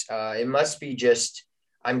works. It must be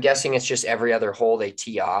I'm guessing it's just every other hole they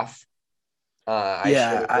tee off. I should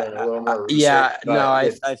have done a little more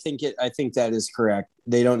research. I think that is correct.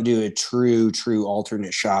 They don't do a true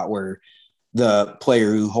alternate shot where the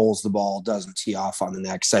player who holds the ball doesn't tee off on the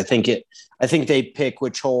next. I think they pick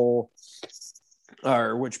which hole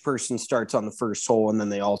or which person starts on the first hole, and then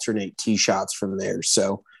they alternate tee shots from there.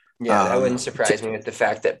 So yeah, that wouldn't surprise me with the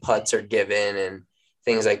fact that putts are given and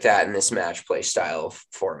things like that in this match play style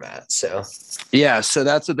format. So yeah, so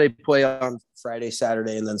that's what they play on Friday,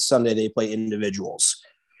 Saturday, and then Sunday they play individuals,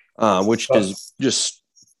 which is just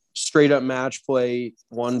straight up match play,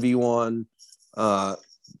 1v1.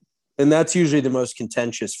 And that's usually the most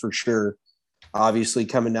contentious for sure. Obviously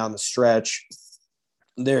coming down the stretch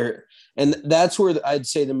there. And that's where I'd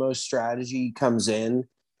say the most strategy comes in,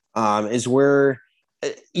 is where,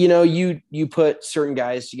 you put certain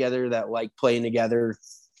guys together that like playing together.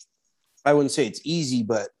 I wouldn't say it's easy,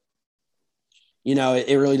 but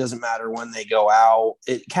it really doesn't matter when they go out.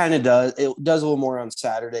 It kind of does. It does a little more on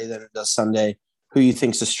Saturday than it does Sunday, who you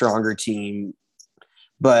think's a stronger team.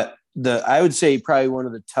 But I would say probably one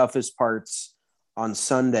of the toughest parts on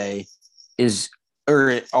Sunday is,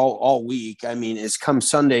 or all week, is come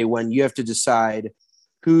Sunday when you have to decide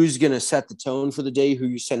who's going to set the tone for the day, who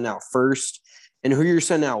you send out first and who you're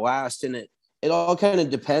sending out last. And it all kind of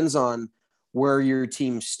depends on where your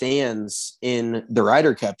team stands in the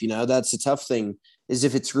Ryder Cup. That's the tough thing, is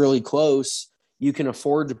if it's really close, you can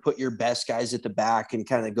afford to put your best guys at the back and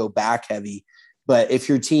kind of go back heavy. But if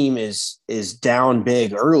your team is down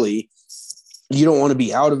big early, you don't want to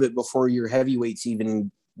be out of it before your heavyweights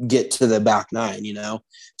even get to the back 9,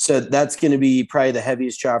 So that's going to be probably the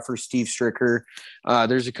heaviest job for Steve Stricker.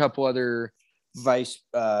 There's a couple other vice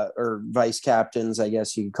captains, I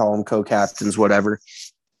guess you could call them, co-captains, whatever,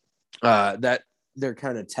 that they're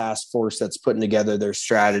kind of task force that's putting together their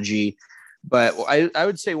strategy. But I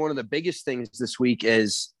would say one of the biggest things this week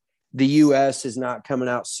is the U.S. is not coming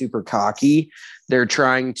out super cocky. They're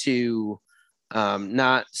trying to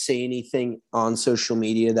not say anything on social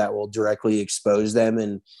media that will directly expose them.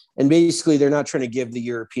 And basically they're not trying to give the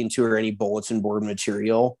European Tour any bulletin board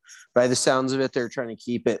material. By the sounds of it, they're trying to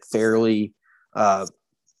keep it fairly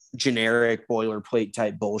generic boilerplate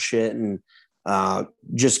type bullshit and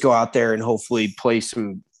just go out there and hopefully play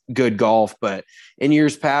some good golf. But in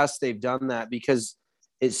years past, they've done that because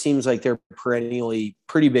it seems like they're perennially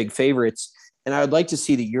pretty big favorites. And I would like to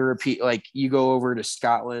see the European, like you go over to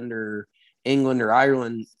Scotland or England or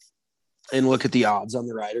Ireland and look at the odds on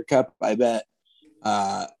the Ryder Cup. I bet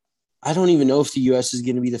I don't even know if the U.S. is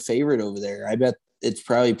going to be the favorite over there. I bet it's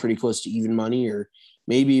probably pretty close to even money, or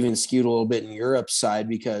maybe even skewed a little bit in Europe's side,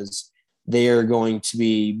 because they are going to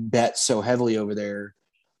be bet so heavily over there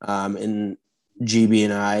in GB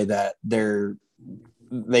and I that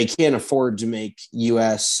they can't afford to make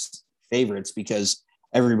U.S. favorites because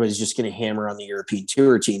everybody's just going to hammer on the European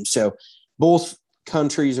Tour team. So both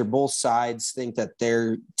countries or both sides think that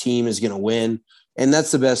their team is going to win. And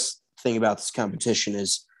that's the best thing about this competition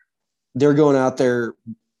is they're going out there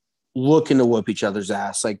looking to whoop each other's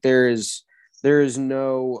ass. Like there is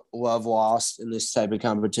no love lost in this type of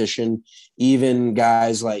competition. Even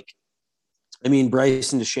guys like,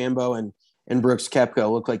 Bryson DeChambeau and Brooks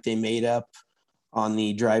Koepka look like they made up on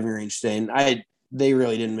the driving range today. And they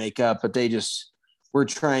really didn't make up, but they just were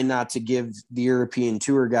trying not to give the European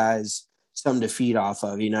Tour guys something to feed off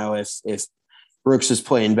of. If Brooks is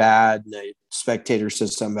playing bad and the spectator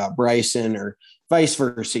says something about Bryson or vice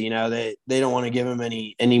versa, they don't want to give him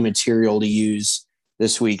any material to use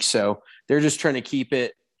this week. So they're just trying to keep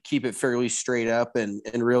it fairly straight up and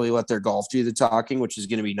really let their golf do the talking, which is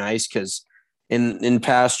going to be nice. Cause in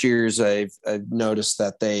past years, I've noticed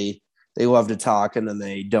that they love to talk and then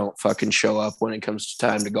they don't fucking show up when it comes to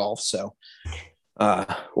time to golf. So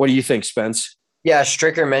what do you think, Spence? Yeah,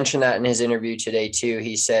 Stricker mentioned that in his interview today too.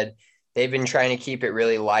 He said they've been trying to keep it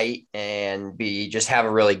really light and just have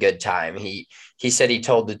a really good time. He said he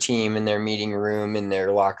told the team in their meeting room, in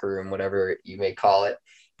their locker room, whatever you may call it,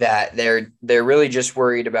 that they're really just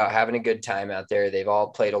worried about having a good time out there. They've all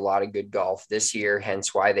played a lot of good golf this year,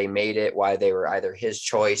 hence why they made it, why they were either his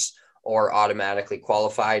choice or automatically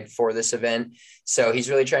qualified for this event. So he's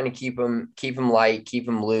really trying to keep them light, keep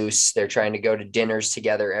them loose. They're trying to go to dinners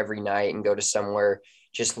together every night and go to somewhere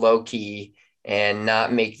just low key and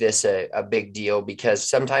not make this a big deal, because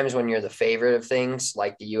sometimes when you're the favorite of things,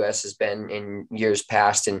 like the US has been in years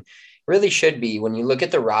past and really should be, when you look at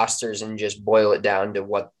the rosters and just boil it down to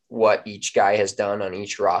what each guy has done on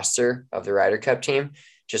each roster of the Ryder Cup team,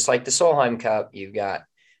 just like the Solheim Cup, you've got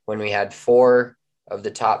when we had 4 of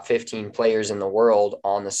the top 15 players in the world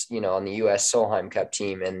on this, on the US Solheim Cup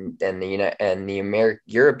team and the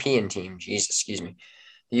European team, the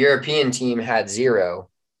European team had 0.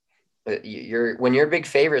 When you're a big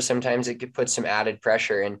favorite, sometimes it could put some added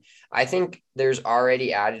pressure. And I think there's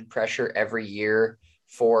already added pressure every year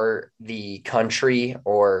for the country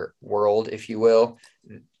or world, if you will,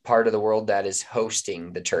 part of the world that is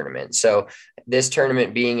hosting the tournament. So this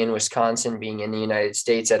tournament being in Wisconsin, being in the United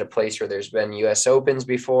States at a place where there's been US Opens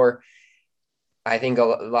before, I think a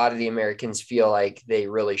lot of the Americans feel like they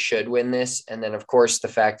really should win this. And then of course, the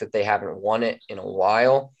fact that they haven't won it in a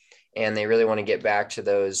while, and they really want to get back to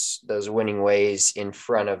those winning ways in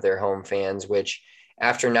front of their home fans, which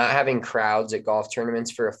after not having crowds at golf tournaments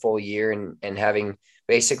for a full year and having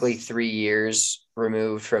basically 3 years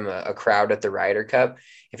removed from a crowd at the Ryder Cup.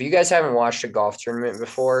 If you guys haven't watched a golf tournament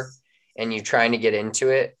before and you're trying to get into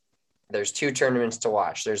it, there's 2 tournaments to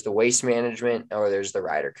watch. There's the Waste Management or there's the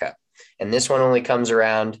Ryder Cup. And this one only comes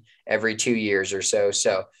around every 2 years or so.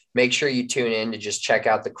 So make sure you tune in to just check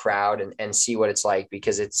out the crowd and see what it's like,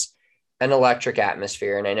 because it's an electric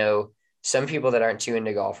atmosphere. And I know some people that aren't too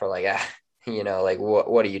into golf are like, like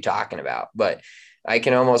what are you talking about? But I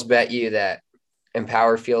can almost bet you that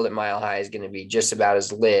Empower Field at Mile High is going to be just about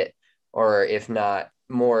as lit, or if not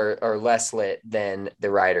more or less lit than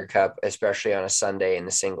the Ryder Cup, especially on a Sunday in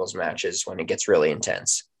the singles matches when it gets really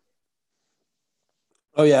intense.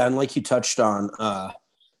 Oh yeah. And like you touched on,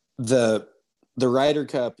 the Ryder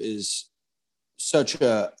Cup is such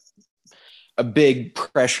a big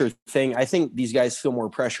pressure thing. I think these guys feel more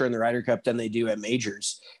pressure in the Ryder Cup than they do at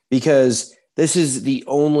majors, because this is the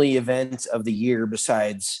only event of the year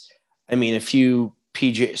besides, a few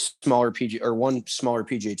smaller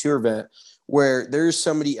PGA Tour event where there's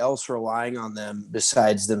somebody else relying on them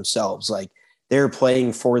besides themselves. Like they're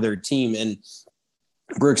playing for their team. And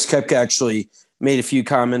Brooks Koepka actually made a few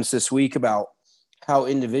comments this week about how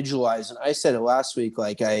individualized, and I said it last week,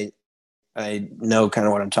 like I know kind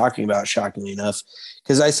of what I'm talking about, shockingly enough,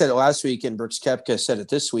 because I said it last week and Brooks Koepka said it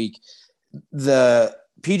this week. The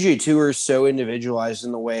PGA Tour is so individualized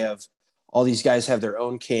in the way of all these guys have their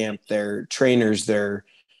own camp, their trainers, their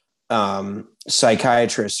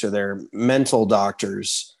psychiatrists or their mental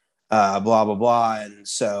doctors, blah, blah, blah. And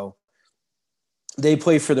so they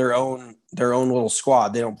play for their own little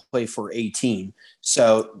squad. They don't play for a team.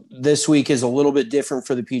 So this week is a little bit different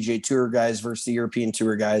for the PGA Tour guys versus the European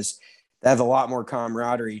Tour guys. They have a lot more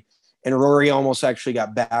camaraderie. And Rory almost actually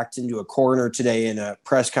got backed into a corner today in a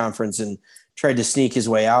press conference and tried to sneak his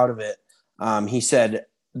way out of it. He said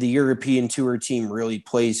the European Tour team really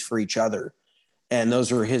plays for each other. And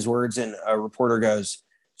those were his words. And a reporter goes,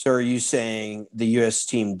 "So are you saying the U.S.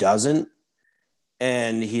 team doesn't?"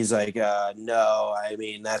 And he's like, no,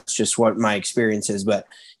 that's just what my experience is. But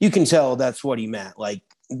you can tell that's what he meant. Like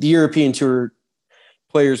the European Tour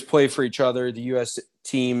players play for each other. The U.S.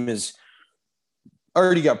 team is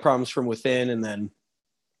already got problems from within, and then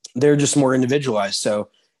they're just more individualized. So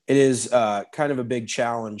it is kind of a big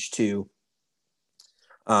challenge to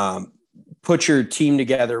put your team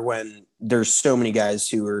together when there's so many guys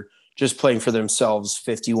who are just playing for themselves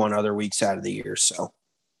 51 other weeks out of the year. So,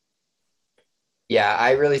 yeah,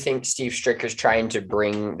 I really think Steve Stricker's trying to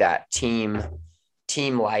bring that team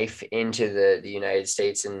life into the United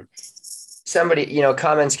States. And somebody,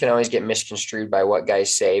 comments can always get misconstrued by what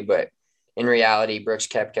guys say, but in reality, Brooks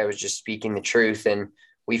Koepka was just speaking the truth. And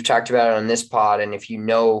we've talked about it on this pod. And if you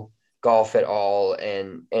know golf at all,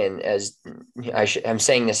 and as I'm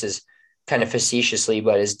saying this as kind of facetiously,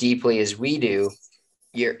 but as deeply as we do,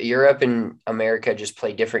 Europe and America just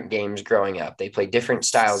play different games growing up. They play different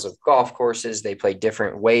styles of golf courses. They play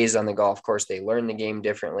different ways on the golf course. They learn the game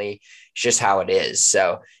differently. It's just how it is.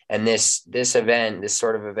 So, and this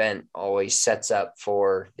sort of event always sets up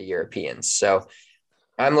for the Europeans. So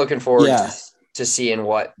I'm looking forward to seeing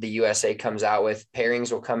what the USA comes out with.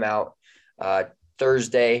 Pairings will come out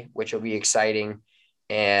Thursday, which will be exciting.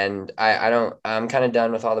 And I'm kind of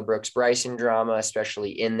done with all the Brooks Bryson drama,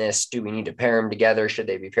 especially in this. Do we need to pair them together? Should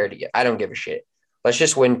they be paired together? I don't give a shit. Let's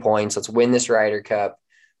just win points. Let's win this Ryder Cup.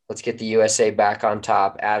 Let's get the USA back on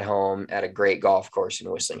top at home at a great golf course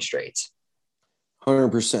in Whistling Straits.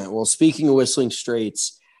 100%. Well, speaking of Whistling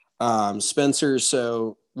Straits, Spencer,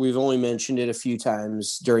 so we've only mentioned it a few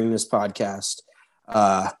times during this podcast.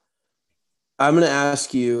 I'm going to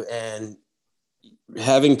ask you, and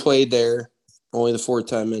having played there, only the fourth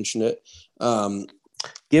time I mentioned it.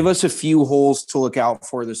 Give us a few holes to look out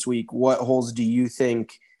for this week. What holes do you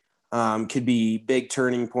think could be big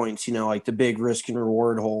turning points, like the big risk and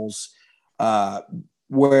reward holes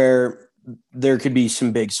where there could be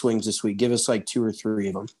some big swings this week? Give us like 2 or 3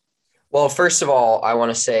 of them. Well, first of all, I want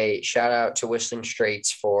to say shout out to Whistling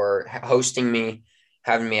Straits for hosting me,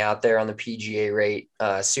 having me out there on the PGA rate.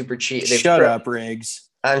 Super cheap. Shut up, Riggs.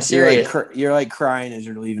 I'm serious. You're like crying as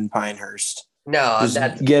you're leaving Pinehurst. No,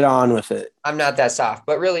 get on with it. I'm not that soft,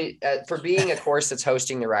 but really, for being a course that's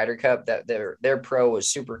hosting the Ryder Cup, that their pro was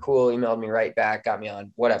super cool. Emailed me right back, got me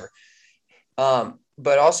on, whatever.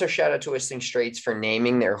 But also shout out to Whistling Straits for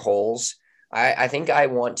naming their holes. I think I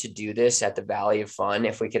want to do this at the Valley of Fun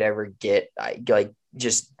if we could ever get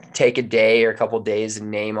just take a day or a couple of days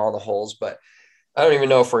and name all the holes. But I don't even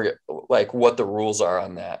know if we're like what the rules are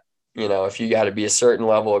on that. If you got to be a certain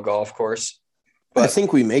level of golf course. But I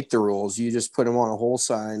think we make the rules. You just put them on a hole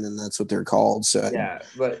sign, and that's what they're called. So yeah,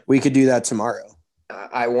 but we could do that tomorrow.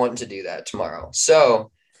 I want to do that tomorrow.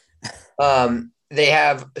 So they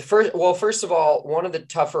have first of all, one of the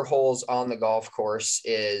tougher holes on the golf course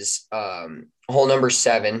is hole number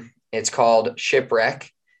 7. It's called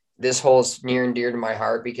Shipwreck. This hole is near and dear to my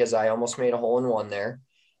heart because I almost made a hole-in-one there.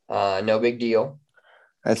 No big deal.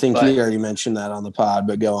 I think you already mentioned that on the pod,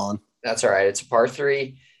 but go on. That's all right. It's a par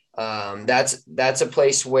 3. That's a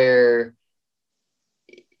place where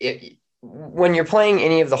when you're playing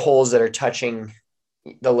any of the holes that are touching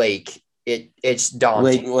the lake, it's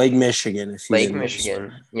daunting. Lake Michigan. Lake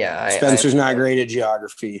Michigan. Yeah. Spencer's not great at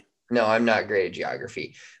geography. No, I'm not great at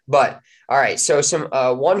geography, but all right. So some,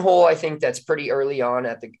 one hole, I think that's pretty early on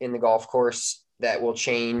in the golf course that will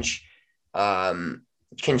change,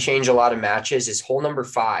 can change a lot of matches is hole number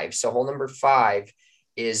 5. So hole number 5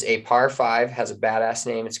 is a par 5, has a badass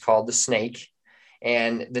name. It's called the Snake.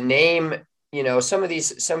 And the name, some of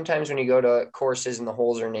these, sometimes when you go to courses and the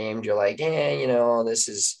holes are named, you're like, this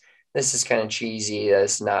is kind of cheesy.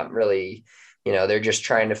 That's not really, they're just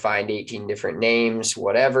trying to find 18 different names,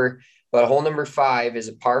 whatever. But hole number 5 is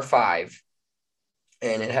a par 5.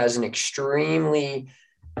 And it has it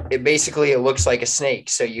looks like a snake.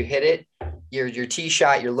 So you hit it, your tee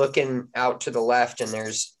shot, you're looking out to the left, and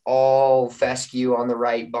there's all fescue on the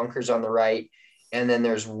right, bunkers on the right. And then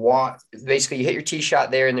there's basically you hit your tee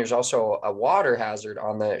shot there, and there's also a water hazard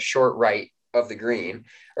on the short right of the green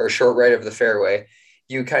or short right of the fairway.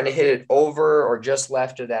 You kind of hit it over or just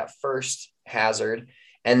left of that first hazard.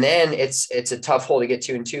 And then it's a tough hole to get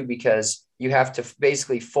 2 and 2 because you have to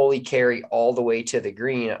basically fully carry all the way to the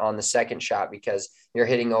green on the second shot because you're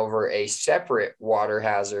hitting over a separate water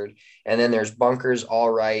hazard. And then there's bunkers all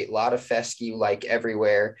right, a lot of fescue like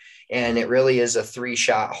everywhere. And it really is a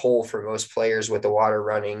 3-shot hole for most players with the water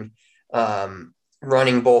running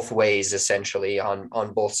both ways, essentially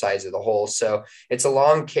on both sides of the hole. So it's a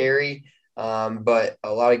long carry. But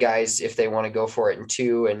a lot of guys, if they want to go for it in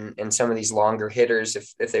 2 and some of these longer hitters,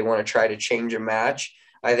 if they want to try to change a match,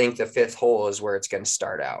 I think the 5th hole is where it's going to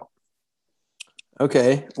start out.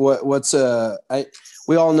 Okay.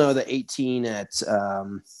 We all know that 18 at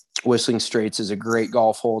Whistling Straits is a great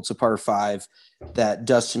golf hole. It's a par 5 that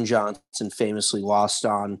Dustin Johnson famously lost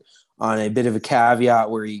on on a bit of a caveat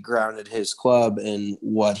where he grounded his club in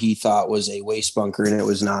what he thought was a waste bunker, and it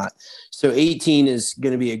was not. So 18 is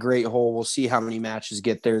going to be a great hole. We'll see how many matches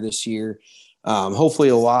get there this year. Hopefully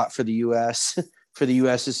a lot for the U.S. for the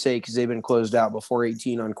U.S.'s sake, because they've been closed out before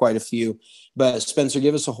 18 on quite a few. But Spencer,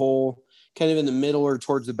 give us a hole kind of in the middle or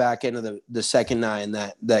towards the back end of the second nine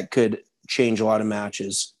that could change a lot of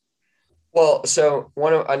matches. Well, so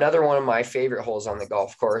another one of my favorite holes on the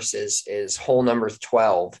golf course is hole number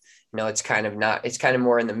 12. It's kind of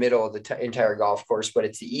more in the middle of the entire golf course, but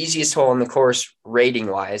it's the easiest hole on the course rating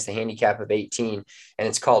wise, the handicap of 18, and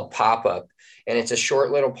it's called Pop Up. And it's a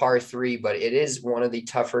short little par 3, but it is one of the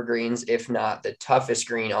tougher greens, if not the toughest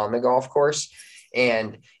green on the golf course.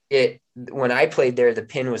 And when I played there, the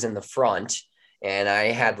pin was in the front, and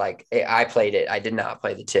I played it. I did not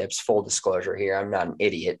play the tips. Full disclosure here, I'm not an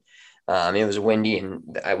idiot. It was windy,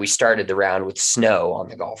 and we started the round with snow on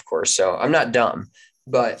the golf course, so I'm not dumb.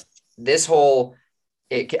 But this hole,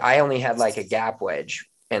 I only had like a gap wedge,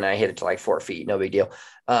 and I hit it to like 4 feet, no big deal.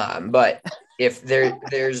 But if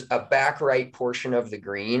there's a back right portion of the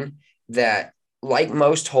green that, like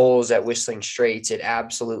most holes at Whistling Straits, it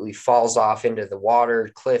absolutely falls off into the water,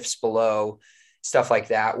 cliffs below, stuff like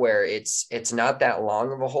that, where it's not that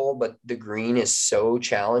long of a hole, but the green is so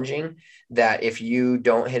challenging that if you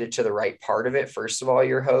don't hit it to the right part of it, first of all,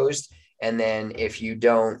 you're hosed. And then if you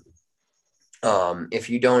don't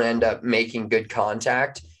end up making good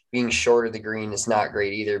contact, being short of the green is not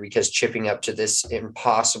great either, because chipping up to this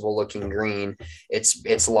impossible looking green,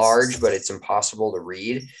 it's large, but it's impossible to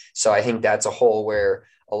read. So I think that's a hole where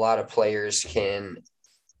a lot of players can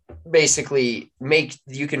basically make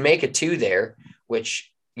a 2 there, which,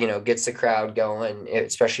 gets the crowd going,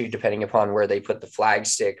 especially depending upon where they put the flag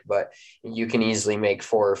stick, but you can easily make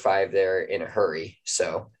 4 or 5 there in a hurry.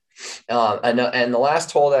 So, and the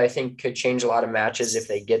last hole that I think could change a lot of matches if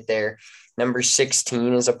they get there, number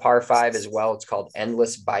 16 is a par 5 as well. It's called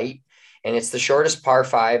Endless Bite, and it's the shortest par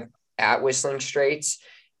 5 at Whistling Straits.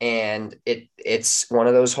 And it's one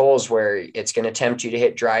of those holes where it's going to tempt you to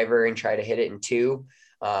hit driver and try to hit it in 2.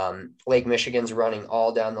 Lake Michigan's running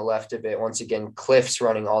all down the left of it. Once again, cliffs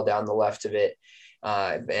running all down the left of it.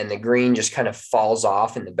 And the green just kind of falls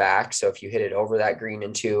off in the back. So if you hit it over that green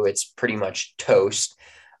in 2, it's pretty much toast.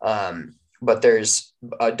 But there's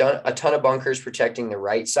a ton of bunkers protecting the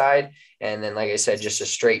right side. And then, like I said, just a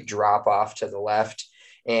straight drop off to the left.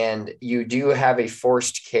 And you do have a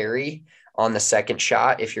forced carry on the second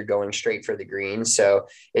shot if you're going straight for the green. So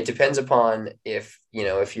it depends upon if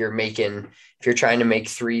you're trying to make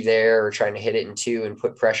 3 there or trying to hit it in 2 and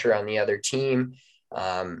put pressure on the other team.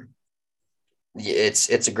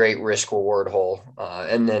 It's a great risk reward hole.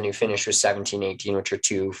 And then you finish with 17, 18, which are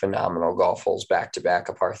 2 phenomenal golf holes back to back,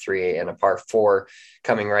 a par 3 and a par 4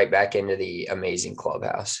 coming right back into the amazing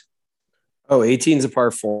clubhouse. Oh, 18 is a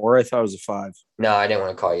par 4. I thought it was a 5. No, I didn't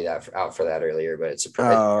want to call you out for that earlier, but it's a.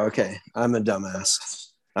 Oh, okay. I'm a dumbass.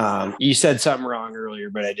 You said something wrong earlier,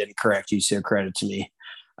 but I didn't correct you, so credit to me.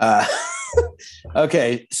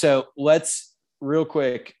 Okay, so let's real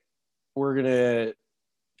quick. We're gonna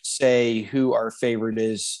say who our favorite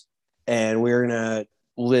is, and we're gonna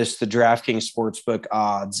list the DraftKings Sportsbook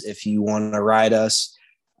odds if you want to ride us.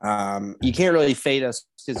 You can't really fade us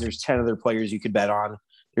because there's 10 other players you could bet on.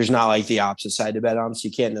 There's not like the opposite side to bet on, so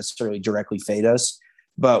you can't necessarily directly fade us.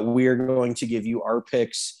 But we're going to give you our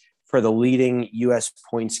picks for the leading U.S.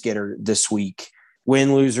 points getter this week.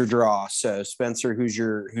 Win, lose, or draw. So, Spencer, who's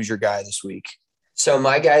your guy this week? So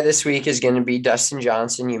my guy this week is going to be Dustin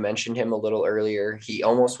Johnson. You mentioned him a little earlier. He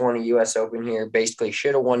almost won a U.S. Open here. Basically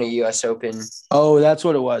should have won a U.S. Open. Oh, that's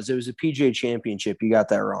what it was. It was a PGA Championship. You got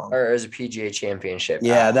that wrong. Or it was a PGA Championship.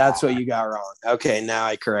 Yeah, that's what you got wrong. Okay, now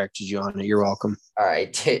I corrected you on it. You're welcome. All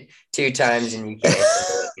right, 2 times and you can't do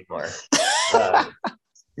it anymore.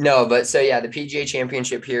 No, but so yeah, the PGA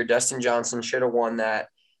Championship here, Dustin Johnson should have won that.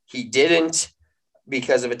 He didn't,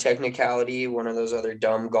 because of a technicality, one of those other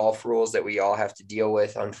dumb golf rules that we all have to deal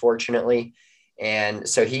with, unfortunately. And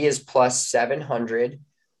so he is plus 700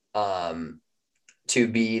 to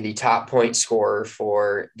be the top point scorer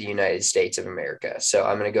for the United States of America. So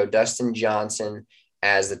I'm going to go Dustin Johnson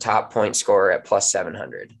as the top point scorer at plus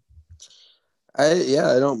 700. I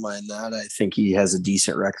don't mind that. I think he has a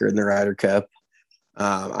decent record in the Ryder Cup.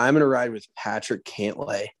 I'm going to ride with Patrick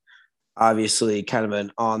Cantlay. Obviously, kind of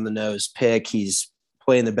an on-the-nose pick. He's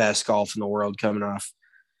playing the best golf in the world, coming off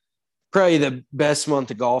probably the best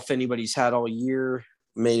month of golf anybody's had all year.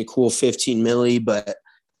 Made a cool 15 milli, but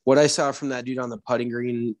what I saw from that dude on the putting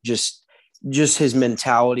green, just his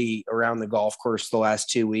mentality around the golf course the last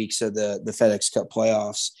 2 weeks of the FedEx Cup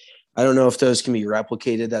playoffs I don't know if those can be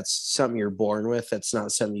replicated. That's something you're born with. That's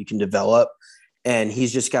not something you can develop. And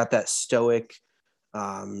he's just got that stoic,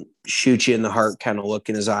 shoot you in the heart kind of look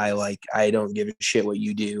in his eye. Like, I don't give a shit what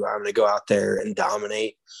you do. I'm going to go out there and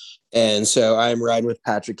dominate. And so I'm riding with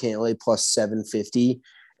Patrick Cantlay plus 750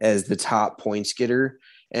 as the top points getter.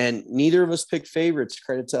 And neither of us picked favorites.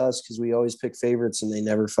 Credit to us, because we always pick favorites and they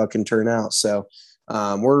never fucking turn out. So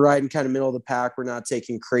we're riding kind of middle of the pack. We're not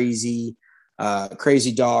taking crazy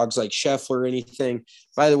dogs like Scheffler or anything.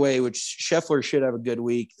 By the way, which Scheffler should have a good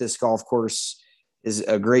week. This golf course is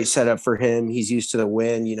a great setup for him. He's used to the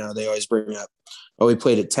wind. You know, they always bring up, oh, we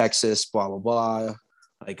played at Texas, blah, blah, blah,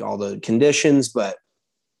 like all the conditions. But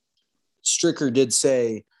Stricker did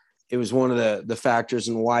say it was one of the factors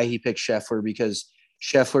in why he picked Scheffler, because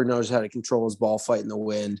Scheffler knows how to control his ball flight in the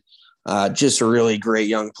wind. Just a really great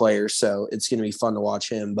young player. So it's going to be fun to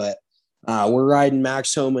watch him. But we're riding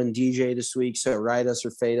Max Homa and DJ this week. So ride us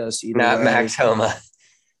or fade us. Either Not way. Max Homa.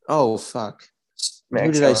 Oh, fuck. Max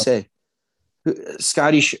Who did Homa. I say?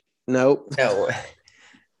 Scotty. Nope. No.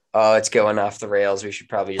 Oh, it's going off the rails. We should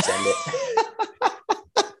probably just end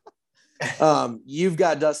it. You've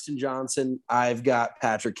got Dustin Johnson. I've got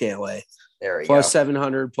Patrick Cantlay. There we Plus go.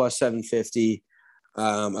 700, plus 750.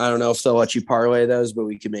 I don't know if they'll let you parlay those, but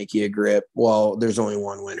we can make you a grip. Well, there's only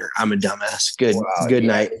one winner. I'm a dumbass. Good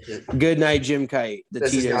night. Good night, Jim Kite.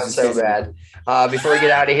 This is not so bad. Before we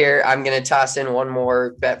get out of here, I'm going to toss in one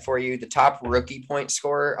more bet for you. The top rookie point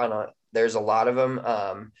scorer there's a lot of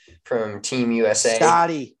them from Team USA.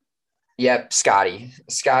 Scotty. Yep, Scotty.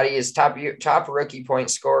 Scotty is top rookie point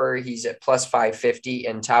scorer. He's at plus 550,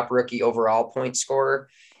 and top rookie overall point scorer,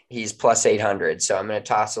 he's plus 800. So I'm going to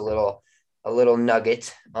toss a little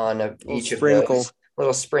nugget on each of those.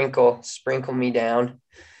 Little sprinkle me down.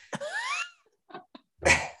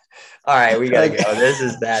 All right, we gotta go. This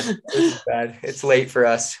is bad. It's late for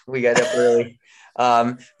us. We got up early.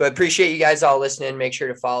 But appreciate you guys all listening. Make sure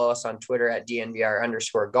to follow us on Twitter at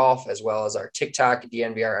DNVR_golf, as well as our TikTok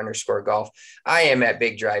DNVR_golf. I am at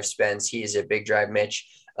Big Drive Spence. He is at Big Drive Mitch.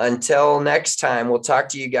 Until next time, we'll talk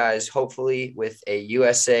to you guys hopefully with a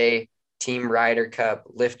USA Team Ryder Cup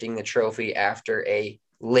lifting the trophy after a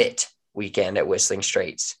lit weekend at Whistling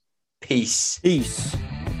Straits. Peace.